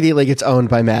 Immediately gets owned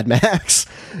by Mad Max.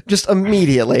 Just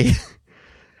immediately.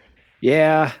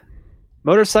 Yeah.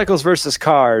 Motorcycles versus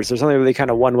cars. There's only really kind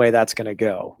of one way that's going to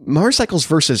go. Motorcycles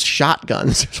versus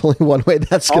shotguns. There's only one way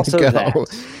that's going to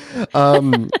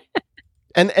go.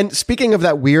 And speaking of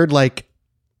that weird, like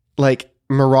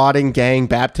marauding gang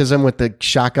baptism with the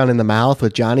shotgun in the mouth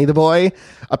with Johnny the Boy,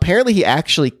 apparently he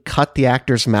actually cut the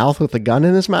actor's mouth with a gun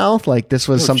in his mouth. Like, this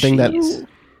was something that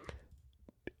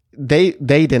they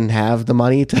didn't have the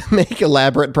money to make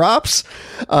elaborate props.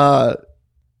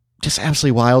 Just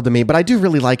absolutely wild to me, but I do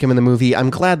really like him in the movie. I'm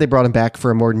glad they brought him back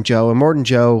for Immortan Joe. Immortan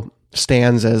Joe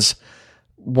stands as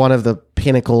one of the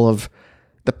pinnacle of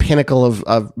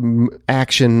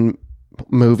action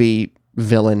movie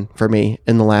villain for me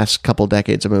in the last couple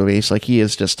decades of movies. Like, he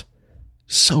is just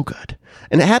so good,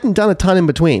 and it hadn't done a ton in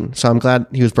between, so I'm glad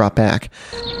he was brought back.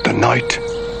 The Knight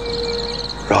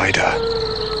Rider.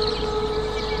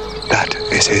 That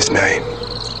is his name.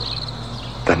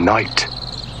 The Knight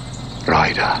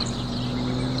Rider.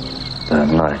 The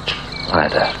Knight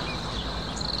Rider.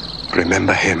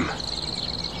 Remember him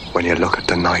when you look at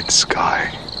the night sky.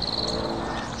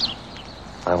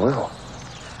 I will.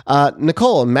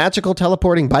 Nicole, magical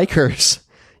teleporting bikers.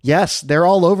 Yes, they're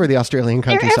all over the Australian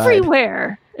countryside. They're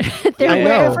everywhere. They're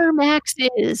wherever Max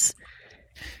is.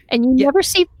 And you never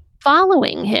see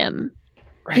following him.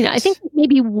 Right. I think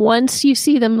maybe once you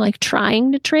see them like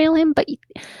trying to trail him, but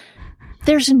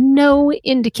there's no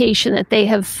indication that they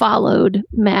have followed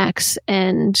Max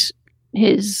and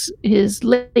his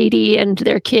lady and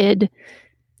their kid.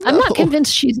 I'm not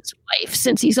convinced she's his wife,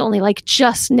 since he's only like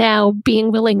just now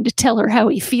being willing to tell her how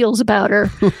he feels about her.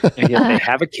 And yet they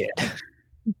have a kid.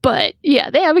 But yeah,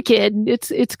 they have a kid.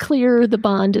 It's clear the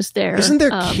bond is there. Isn't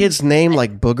their kid's name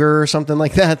like Booger or something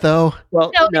like that, though?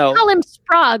 Well, no, no. they call him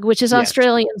Sprog, which is Yeah.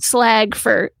 Australian slang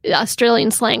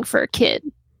for a kid,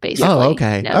 basically. Oh,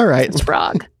 okay. All right.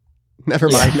 Sprog. Never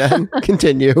mind then.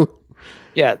 Continue.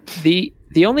 Yeah, the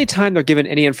only time they're given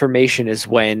any information is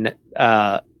when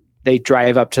they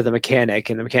drive up to the mechanic,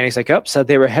 and the mechanic's like, "Oh, so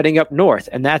they were heading up north,"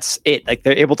 and that's it. Like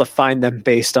they're able to find them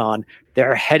based on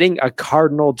they're heading a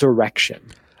cardinal direction.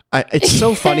 It's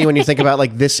so funny when you think about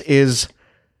like this is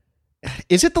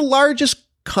it the largest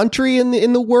country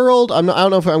in the world? I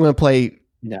don't know if I'm going to play.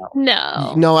 No.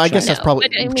 No, I guess that's probably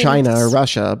But, I mean, China or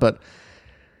Russia, but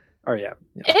Oh yeah.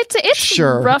 It's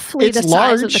Sure. roughly It's the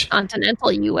size of large. the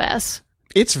continental U.S.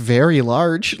 it's very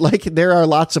large. Like there are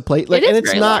lots of places, like, It is and it's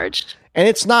very not. large. And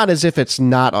it's not as if it's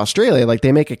not Australia. Like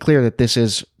they make it clear that this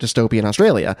is dystopian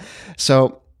Australia.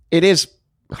 So it is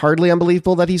hardly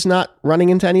unbelievable that he's not running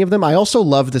into any of them. I also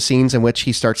love the scenes in which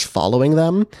he starts following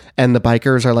them and the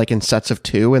bikers are like in sets of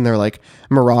two and they're like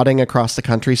marauding across the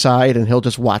countryside and he'll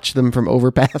just watch them from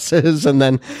overpasses. And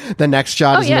then the next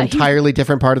shot is an entirely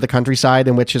different part of the countryside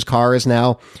in which his car is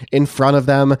now in front of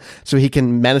them. So he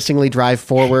can menacingly drive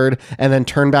forward and then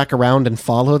turn back around and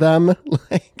follow them.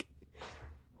 Like,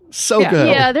 so good.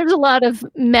 Yeah, there's a lot of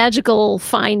magical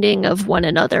finding of one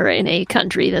another in a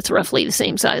country that's roughly the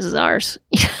same size as ours.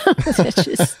 It's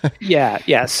just,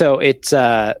 Yeah. So it's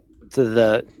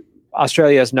the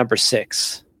Australia is number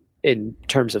 6 in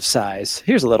terms of size.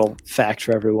 Here's a little fact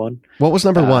for everyone. What was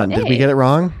number one? Did we get it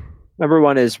wrong? Number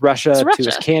 1 is Russia, It's 2 Russia.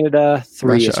 is Canada,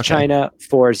 3 Russia, is okay. China,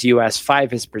 4 is US,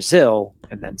 5 is Brazil,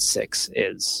 and then 6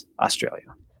 is Australia.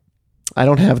 I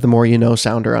don't have the more you know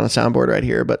sounder on a soundboard right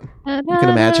here, but you can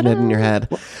imagine it in your head.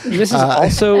 This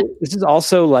is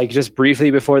also like just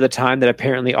briefly before the time that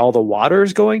apparently all the water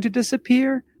is going to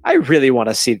disappear. I really want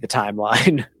to see the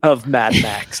timeline of Mad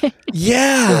Max.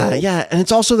 Yeah. And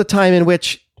it's also the time in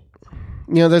which,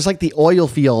 there's like the oil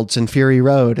fields in Fury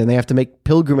Road and they have to make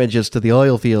pilgrimages to the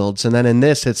oil fields. And then in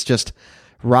this, it's just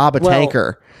rob a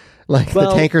tanker. Like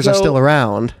the tankers are still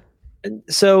around.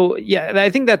 So yeah, I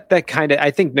think that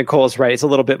I think Nicole's right. It's a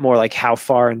little bit more like how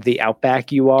far in the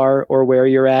outback you are or where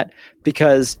you're at,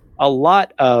 because a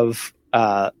lot of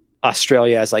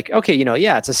Australia is like, okay,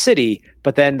 it's a city,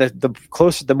 but then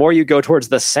the more you go towards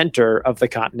the center of the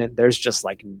continent, there's just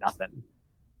like nothing.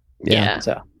 yeah.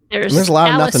 So There's a lot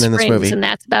of Alice nothing in this Springs, movie. and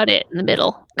that's about it in the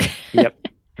middle. yep,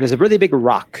 there's a really big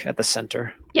rock at the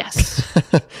center. Yes.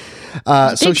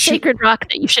 So Big sacred rock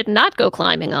that you should not go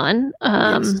climbing on.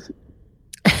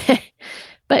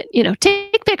 But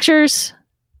take pictures,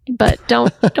 but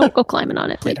don't go climbing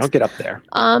on it, please. Don't get up there.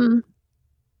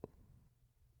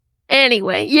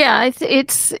 Anyway, yeah,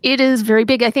 it is very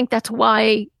big. I think that's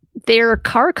why their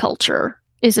car culture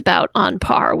is about on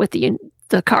par with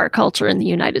the car culture in the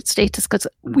United States, is because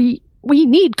we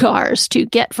need cars to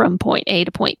get from point A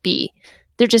to point B.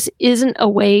 There just isn't a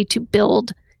way to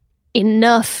build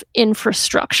enough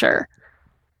infrastructure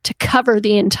to cover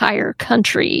the entire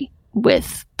country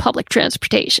with public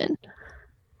transportation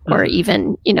or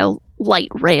even, light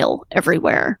rail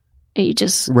everywhere. You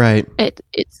just, right.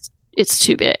 It's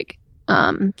too big.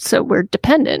 So we're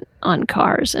dependent on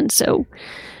cars. And so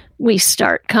we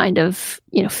start kind of,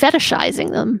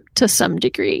 fetishizing them to some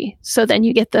degree. So then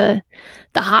you get the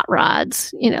hot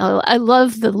rods. I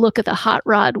love the look of the hot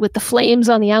rod with the flames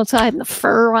on the outside and the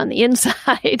fur on the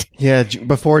inside. Yeah.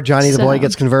 Before Johnny the Boy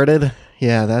gets converted.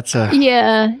 Yeah. That's a.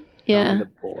 Yeah. The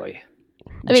boy.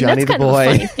 I mean, Johnny that's kind the of Boy.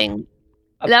 a funny thing.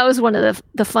 That was one of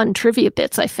the fun trivia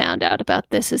bits I found out about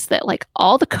this, is that like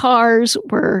all the cars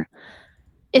were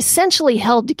essentially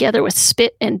held together with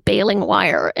spit and baling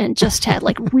wire and just had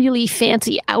like really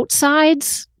fancy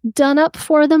outsides done up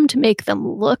for them to make them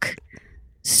look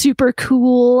super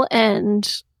cool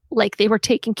and like they were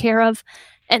taken care of.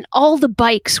 And all the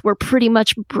bikes were pretty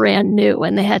much brand new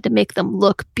and they had to make them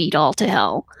look beat all to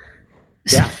hell.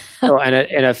 Yeah.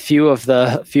 And a few of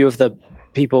the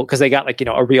people, because they got like,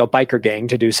 a real biker gang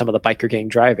to do some of the biker gang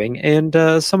driving, and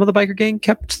some of the biker gang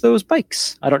kept those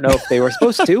bikes. I don't know if they were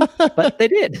supposed to, but they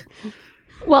did.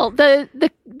 Well, the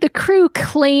crew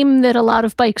claim that a lot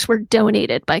of bikes were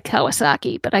donated by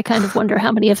Kawasaki, but I kind of wonder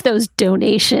how many of those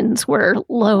donations were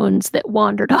loans that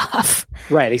wandered off.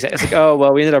 Right, exactly. It's like, oh,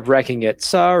 well, we ended up wrecking it.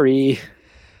 Sorry.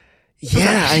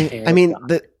 Yeah. I mean,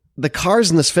 the cars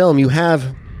in this film, you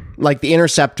have like the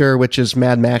Interceptor, which is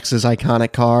Mad Max's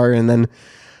iconic car, and then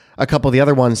a couple of the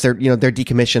other ones. They're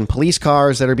decommissioned police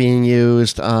cars that are being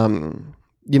used.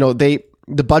 The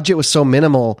budget was so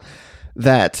minimal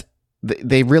that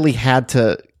they really had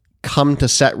to come to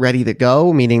set ready to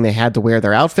go, meaning they had to wear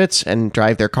their outfits and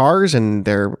drive their cars and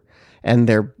their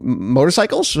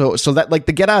motorcycles. So that, like,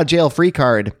 the get out of jail free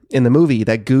card in the movie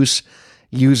that Goose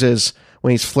uses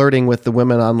when he's flirting with the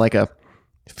women on like a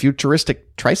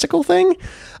futuristic tricycle thing.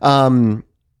 That's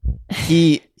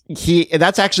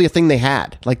actually a thing they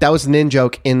had. Like, that was an in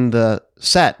joke in the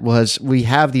set, was we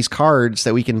have these cards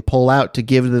that we can pull out to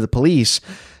give to the police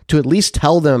to at least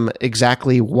tell them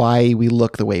exactly why we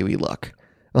look the way we look.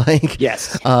 Like,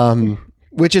 yes.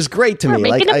 Which is great to me.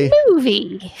 Making like a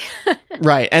movie.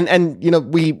 Right. And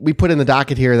we put in the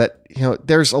docket here that,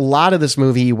 there's a lot of this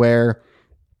movie where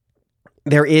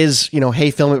there is,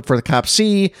 hey, film it for the cops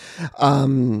see,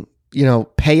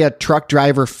 pay a truck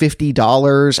driver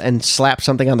 $50 and slap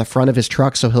something on the front of his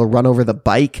truck so he'll run over the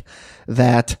bike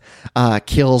that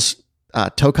kills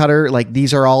Toe Cutter. Like,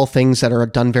 these are all things that are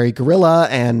done very guerrilla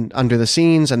and under the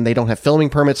scenes, and they don't have filming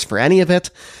permits for any of it.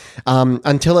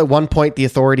 Until at one point the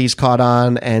authorities caught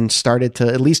on and started to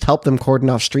at least help them cordon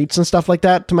off streets and stuff like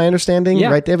that, to my understanding. Yeah.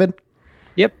 Right, David?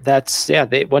 Yep.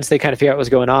 Once they kind of figure out what was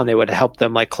going on, they would help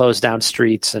them like close down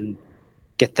streets and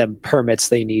get them permits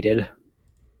they needed.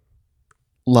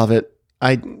 Love it.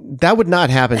 That would not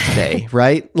happen today,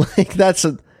 right? Like, that's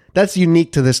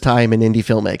unique to this time in indie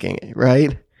filmmaking,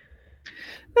 right?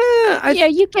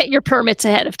 You get your permits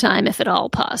ahead of time if at all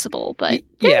possible, but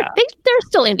there are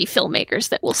still indie filmmakers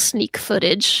that will sneak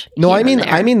footage. No, I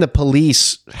mean the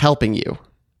police helping you.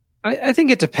 I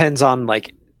think it depends on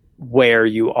like where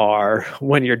you are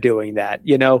when you're doing that.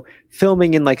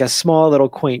 Filming in like a small little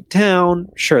quaint town,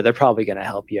 sure, they're probably going to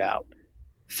help you out.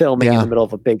 Filming in the middle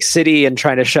of a big city and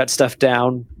trying to shut stuff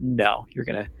down, no, you're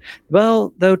going to.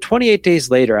 Well, though 28 days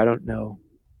later, I don't know.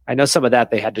 I know some of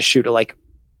that they had to shoot at like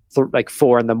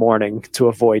 4 a.m. to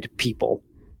avoid people.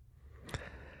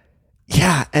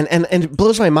 Yeah, and it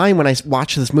blows my mind when I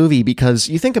watch this movie, because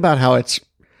you think about how it's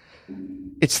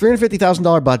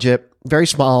 $350,000 budget, very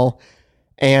small,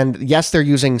 and yes, they're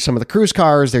using some of the cruise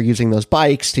cars, they're using those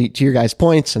bikes to your guys'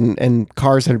 points, and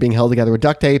cars that are being held together with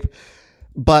duct tape,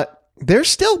 but they're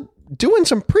still doing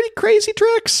some pretty crazy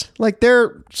tricks. Like,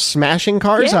 they're smashing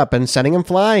cars up and setting them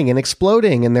flying and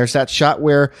exploding, and there's that shot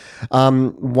where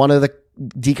one of the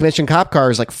decommissioned cop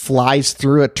cars like flies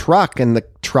through a truck, and the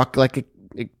truck like it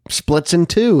splits in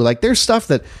two. Like, there's stuff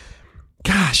that,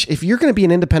 gosh, if you're going to be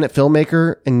an independent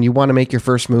filmmaker and you want to make your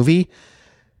first movie,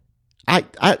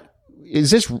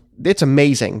 it's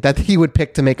amazing that he would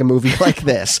pick to make a movie like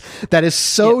this that is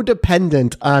so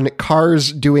dependent on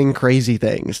cars doing crazy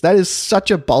things. That is such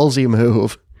a ballsy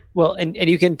move. Well, and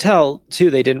you can tell, too,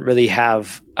 they didn't really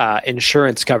have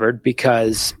insurance covered,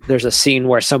 because there's a scene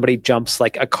where somebody jumps,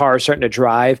 like a car starting to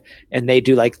drive, and they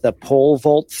do like the pole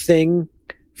vault thing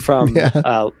from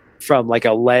like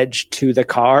a ledge to the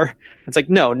car. It's like,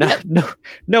 no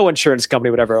insurance company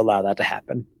would ever allow that to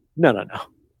happen. No.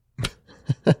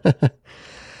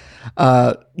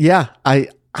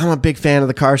 I'm a big fan of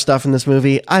the car stuff in this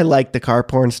movie. I like the car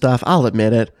porn stuff. I'll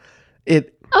admit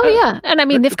it. Oh yeah, and I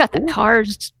mean they've got the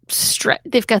cars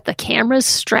they've got the cameras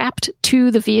strapped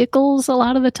to the vehicles a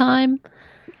lot of the time.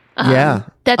 That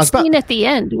scene at the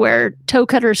end where Toe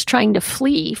Cutter's trying to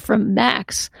flee from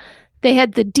Max, they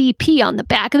had the DP on the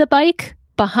back of the bike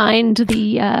behind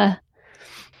the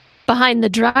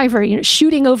driver,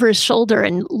 shooting over his shoulder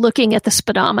and looking at the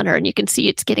speedometer, and you can see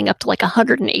it's getting up to like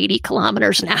 180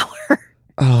 kilometers an hour.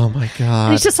 Oh my God.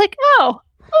 And he's just like, oh,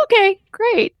 okay,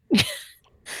 great.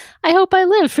 I hope I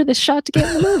live for this shot to get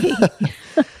in the movie.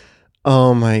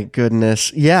 Oh my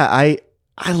goodness. Yeah, I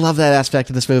love that aspect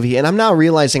of this movie. And I'm now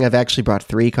realizing I've actually brought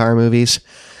 3 car movies,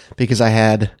 because I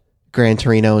had Gran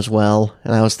Torino as well.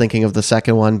 And I was thinking of the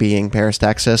second one being Paris,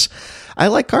 Texas. I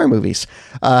like car movies.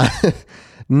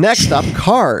 Next up,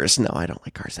 Cars. No, I don't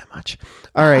like Cars that much.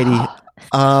 Alrighty.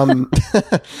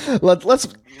 Let's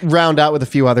round out with a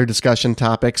few other discussion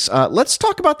topics. Let's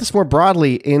talk about this more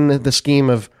broadly in the scheme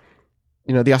of,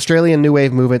 the Australian New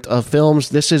Wave movement of films.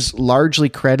 This is largely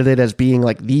credited as being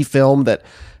like the film that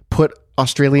put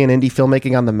Australian indie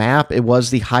filmmaking on the map. It was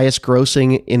the highest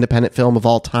grossing independent film of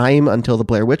all time until the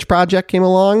Blair Witch Project came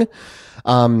along.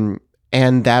 And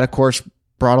that, of course,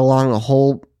 brought along a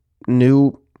whole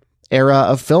new era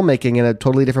of filmmaking in a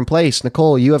totally different place.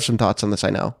 Nicole, you have some thoughts on this, I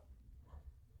know.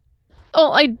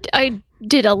 Oh, I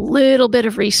did a little bit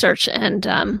of research, and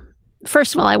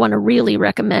first of all, I want to really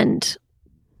recommend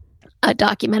a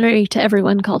documentary to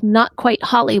everyone called Not Quite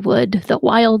Hollywood, The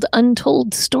Wild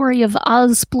Untold Story of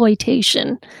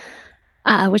Ozploitation,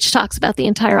 which talks about the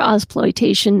entire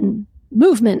Ozploitation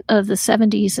movement of the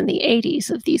 70s and the 80s,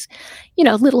 of these,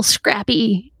 little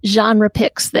scrappy genre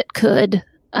picks that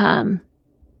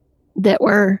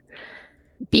were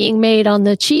being made on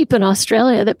the cheap in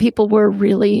Australia that people were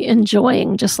really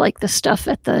enjoying, just like the stuff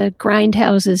at the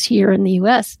grindhouses here in the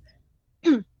US.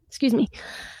 Excuse me.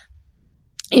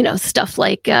 Stuff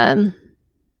like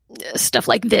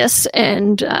this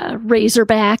and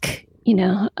Razorback,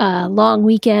 Long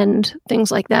Weekend,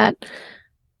 things like that.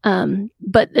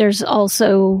 But there's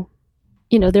also,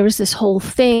 there was this whole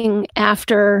thing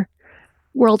after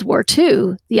World War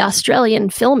II. The Australian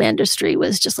film industry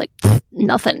was just like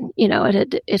nothing.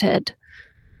 It had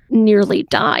nearly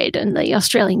died, and the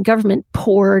Australian government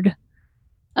poured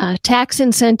tax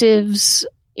incentives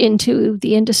into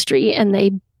the industry, and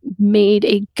they made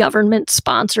a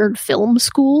government-sponsored film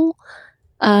school.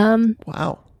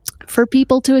 Wow. For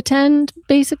people to attend,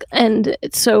 basically. And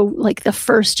so, like, the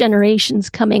first generations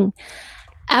coming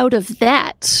out of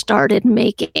that started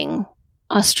making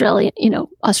Australian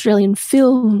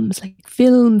films, like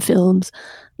films,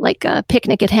 like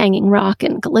Picnic at Hanging Rock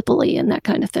and Gallipoli and that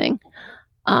kind of thing.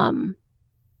 But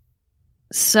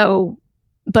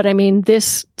I mean,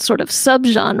 this sort of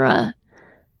subgenre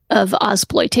of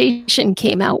Ozploitation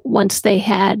came out once they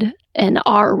had an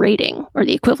R rating, or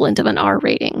the equivalent of an R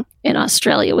rating in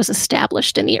Australia was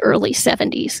established in the early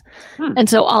 70s. And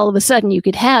so all of a sudden you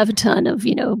could have a ton of,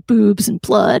 boobs and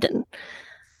blood and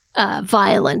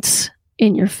violence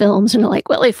in your films. And they're like,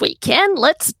 well, if we can,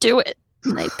 let's do it.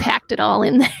 And they packed it all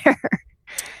in there.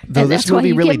 Though this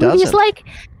movie really doesn't.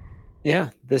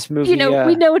 This movie.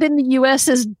 We know it in the US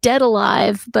as Dead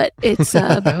Alive, but it's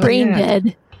Brain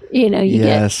Dead. You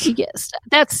get stuff.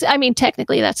 That's,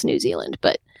 technically that's New Zealand,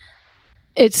 but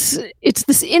it's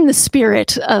this in the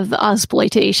spirit of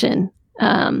Ozploitation.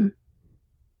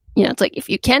 It's like, if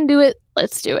you can do it,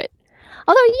 let's do it.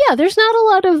 Although, there's not a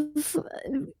lot of,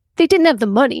 they didn't have the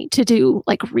money to do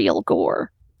like real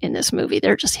gore in this movie.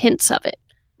 There are just hints of it.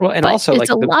 Well, and but also it's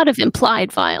a lot of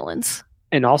implied violence.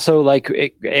 And also like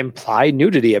implied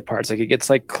nudity at parts. Like it gets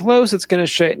like close, it's going to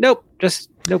show. Nope.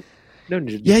 No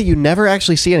nudity. Yeah, you never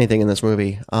actually see anything in this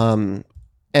movie. And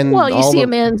you see a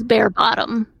man's bare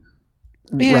bottom.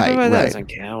 Yeah, that doesn't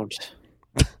count.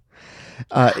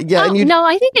 No,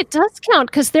 I think it does count,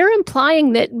 because they're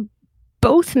implying that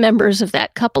both members of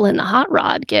that couple in the hot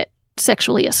rod get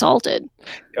sexually assaulted.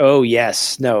 Oh,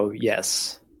 yes. No,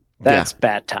 yes. That's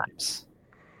bad times.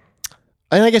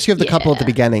 And I guess you have the couple at the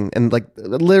beginning, and like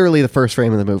literally the first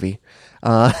frame of the movie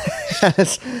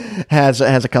has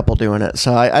a couple doing it.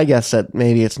 So I guess that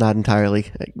maybe it's not entirely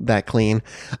that clean.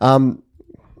 I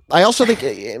also think,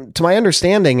 to my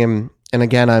understanding, and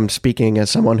again, I'm speaking as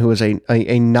someone who is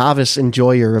a novice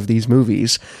enjoyer of these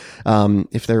movies,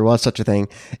 if there was such a thing,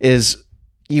 is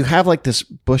you have like this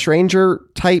bushranger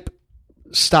type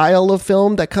style of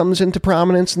film that comes into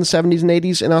prominence in the 70s and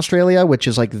 80s in Australia, which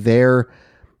is like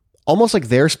almost like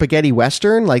their spaghetti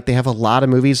western. Like they have a lot of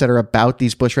movies that are about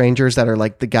these bushrangers that are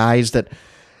like the guys that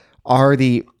are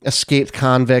the escaped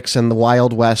convicts in the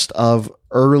Wild West of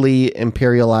early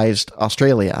imperialized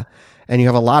Australia. And you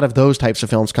have a lot of those types of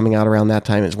films coming out around that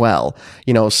time as well.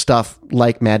 Stuff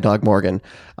like Mad Dog Morgan.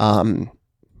 So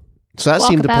that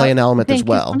seemed to play an element as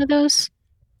well. One of those.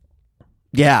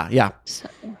 Yeah.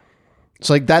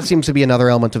 So like that seems to be another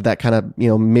element of that kind of,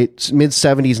 mid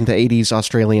 70s into 80s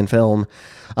Australian film.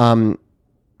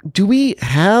 Do we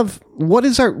have, what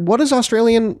does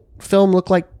Australian film look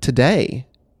like today?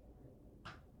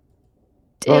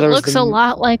 It looks a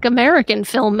lot like American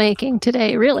filmmaking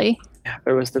today, really. Yeah,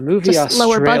 there was the movie just Australia.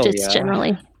 Lower budgets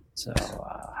generally. So,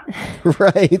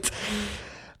 right.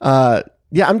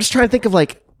 I'm just trying to think of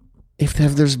like if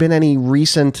there's been any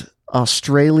recent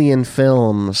Australian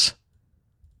films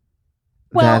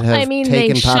that have taken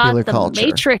they popular shot the culture.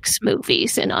 Matrix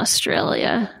movies in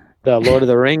Australia. The Lord of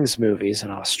the Rings movies in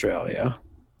Australia.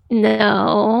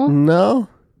 No.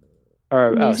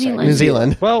 Or New Zealand. New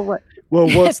Zealand. Well,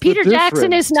 what's Peter the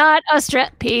Jackson difference? is not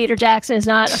Peter Jackson is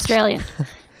not Australian.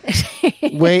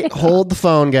 Wait, hold the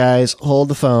phone, guys. Hold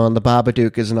the phone. The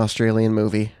Babadook is an Australian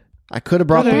movie. I could have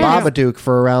brought the Babadook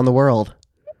for Around the World.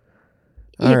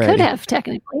 You could have,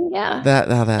 technically, yeah.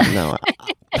 No.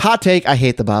 Hot take, I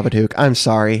hate the Babadook. I'm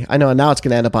sorry. I know now it's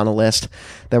going to end up on a list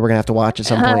that we're going to have to watch at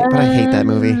some point, but I hate that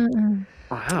movie.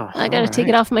 Wow. I got to take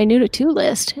it off my new to two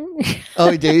list.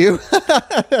 Oh, do you?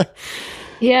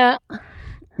 Yeah.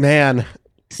 Man.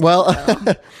 Well,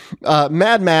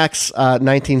 Mad Max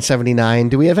 1979.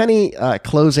 Do we have any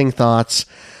closing thoughts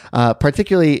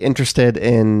Particularly interested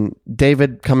in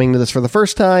David coming to this for the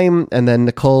first time, and then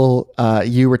Nicole,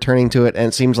 you returning to it, and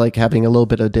it seems like having a little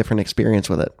bit of a different experience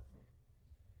with it.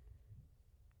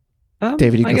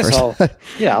 David, you go first.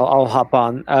 I'll hop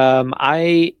on.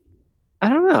 I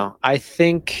don't know. I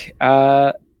think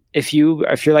if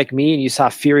you're like me and you saw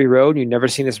Fury Road and you've never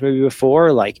seen this movie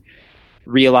before, like,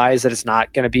 realize that it's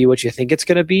not going to be what you think it's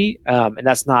going to be, and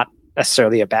that's not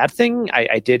necessarily a bad thing.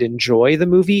 I did enjoy the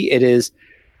movie. It is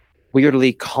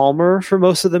weirdly calmer for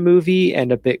most of the movie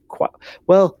and a bit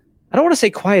well, I don't want to say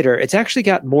quieter. It's actually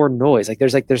got more noise. Like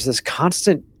there's this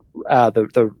constant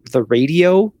the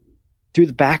radio through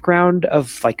the background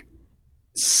of like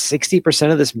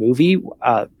 60% of this movie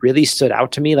really stood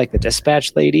out to me, like the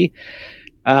dispatch lady.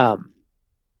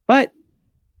 But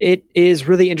it is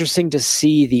really interesting to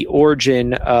see the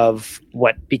origin of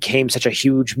what became such a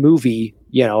huge movie,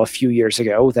 a few years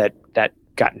ago that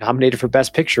got nominated for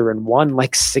Best Picture and won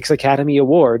like 6 Academy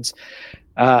Awards.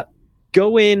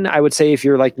 Go in, I would say, if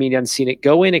you're like me and haven't seen it,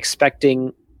 go in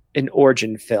expecting an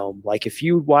origin film. Like if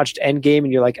you watched Endgame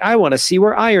and you're like, I want to see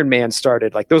where Iron Man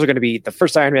started, like those are going to be, the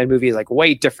first Iron Man movie is like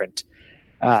way different.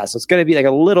 So it's going to be like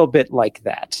a little bit like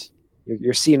that.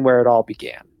 You're seeing where it all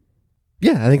began.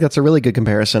 Yeah, I think that's a really good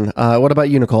comparison. What about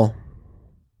you, Nicole?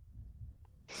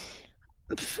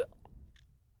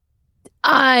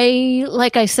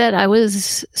 Like I said, I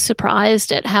was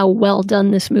surprised at how well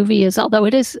done this movie is, although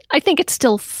I think it's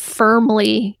still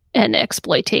firmly an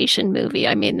exploitation movie.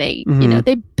 I mean,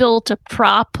 they built a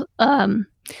prop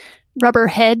rubber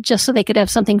head just so they could have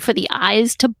something for the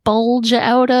eyes to bulge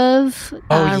out of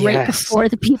right before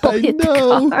the people hit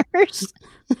the cars.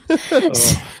 So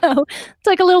it's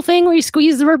like a little thing where you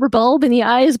squeeze the rubber bulb and the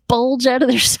eyes bulge out of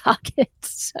their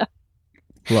sockets. So.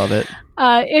 Love it.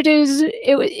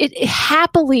 It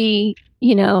happily,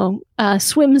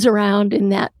 swims around in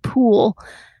that pool.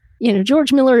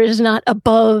 George Miller is not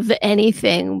above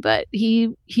anything, but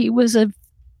he was an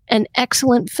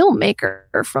excellent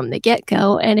filmmaker from the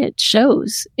get-go, and it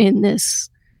shows in this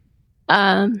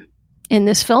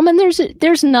film. And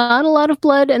there's not a lot of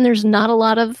blood and there's not a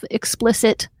lot of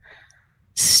explicit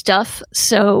stuff.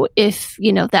 So if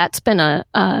that's been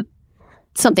a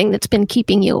something that's been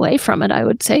keeping you away from it, I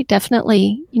would say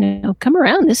definitely come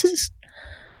around. This is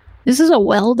a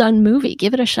well done movie.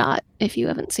 Give it a shot if you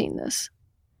haven't seen this.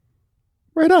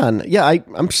 Right on. Yeah,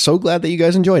 I'm so glad that you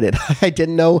guys enjoyed it. I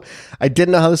didn't know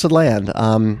how this would land.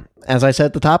 As I said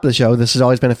at the top of the show, this has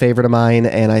always been a favorite of mine,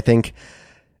 and I think,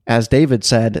 as David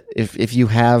said, if you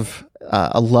have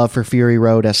a love for Fury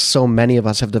Road, as so many of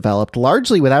us have developed,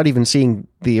 largely without even seeing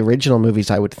the original movies,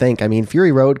 I would think. I mean,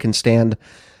 Fury Road can stand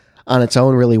on its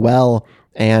own really well,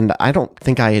 and I don't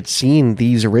think I had seen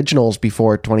these originals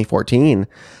before 2014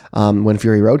 when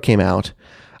Fury Road came out.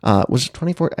 Was it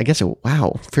 24? I guess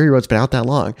wow, Fury Road's been out that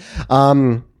long.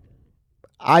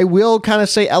 I will kind of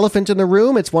say elephant in the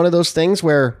room. It's one of those things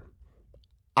where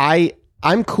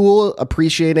I'm cool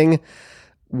appreciating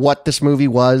what this movie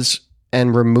was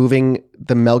and removing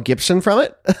the Mel Gibson from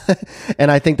it.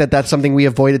 And I think that that's something we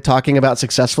avoided talking about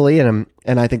successfully. And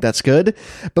I think that's good.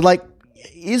 But like,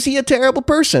 is he a terrible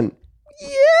person?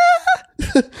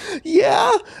 Yeah.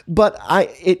 Yeah. But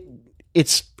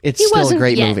it's still a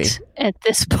great movie at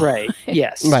this point. Right.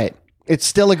 Yes. Right. It's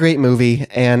still a great movie.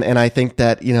 And I think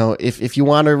that, if you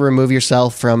want to remove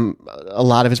yourself from a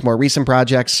lot of his more recent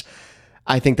projects,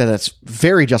 I think that that's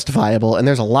very justifiable. And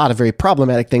there's a lot of very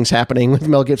problematic things happening with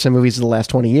Mel Gibson movies in the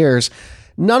last 20 years.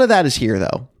 None of that is here,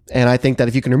 though. And I think that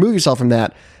if you can remove yourself from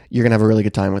that, you're going to have a really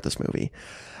good time with this movie.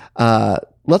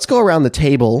 Let's go around the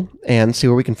table and see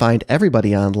where we can find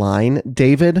everybody online.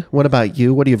 David, what about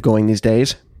you? What do you have going these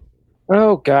days?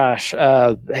 Oh, gosh.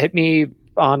 Hit me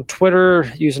on Twitter.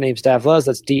 Username's Davluz.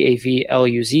 That's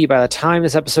Davluz. By the time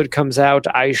this episode comes out,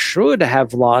 I should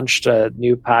have launched a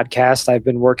new podcast I've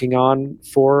been working on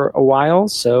for a while.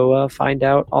 So find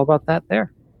out all about that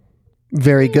there.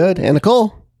 Very good. And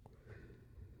Nicole?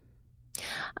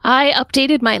 I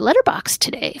updated my Letterboxd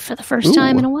today for the first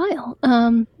time in a while.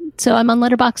 So I'm on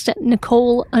Letterboxd at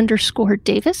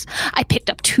Nicole_Davis. I picked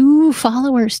up 2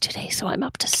 followers today, so I'm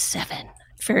up to 7.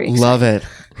 Very excited. Love it.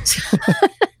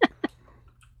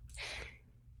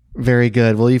 Very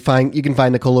good. Well, you can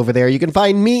find Nicole over there. You can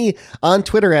find me on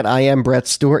Twitter at I am Brett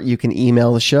Stewart. You can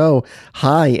email the show,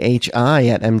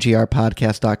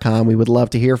 hi@mgrpodcast.com. We would love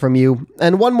to hear from you.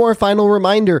 And one more final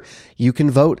reminder, you can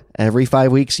vote every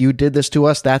 5 weeks. You did this to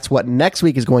us. That's what next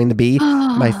week is going to be.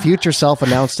 My future self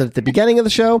announced it at the beginning of the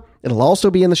show. It'll also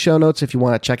be in the show notes if you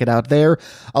want to check it out there,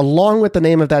 along with the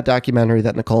name of that documentary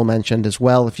that Nicole mentioned as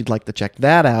well. If you'd like to check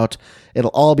that out,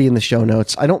 it'll all be in the show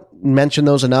notes. I don't mention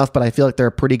those enough, but I feel like they're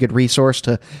a pretty good resource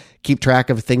to keep track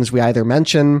of things we either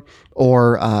mention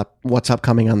or what's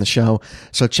upcoming on the show.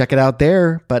 So check it out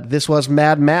there. But this was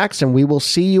Mad Max, and we will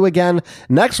see you again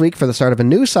next week for the start of a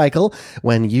new cycle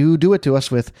when you do it to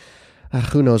us with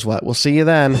who knows what. We'll see you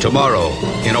then. Tomorrow,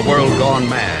 in a world gone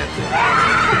mad.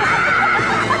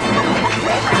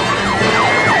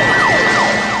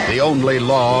 The only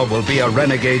law will be a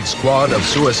renegade squad of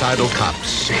suicidal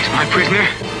cops. He's my prisoner,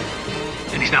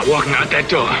 and he's not walking out that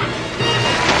door.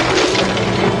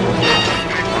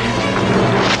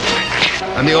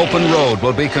 And the open road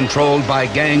will be controlled by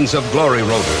gangs of glory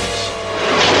roaders.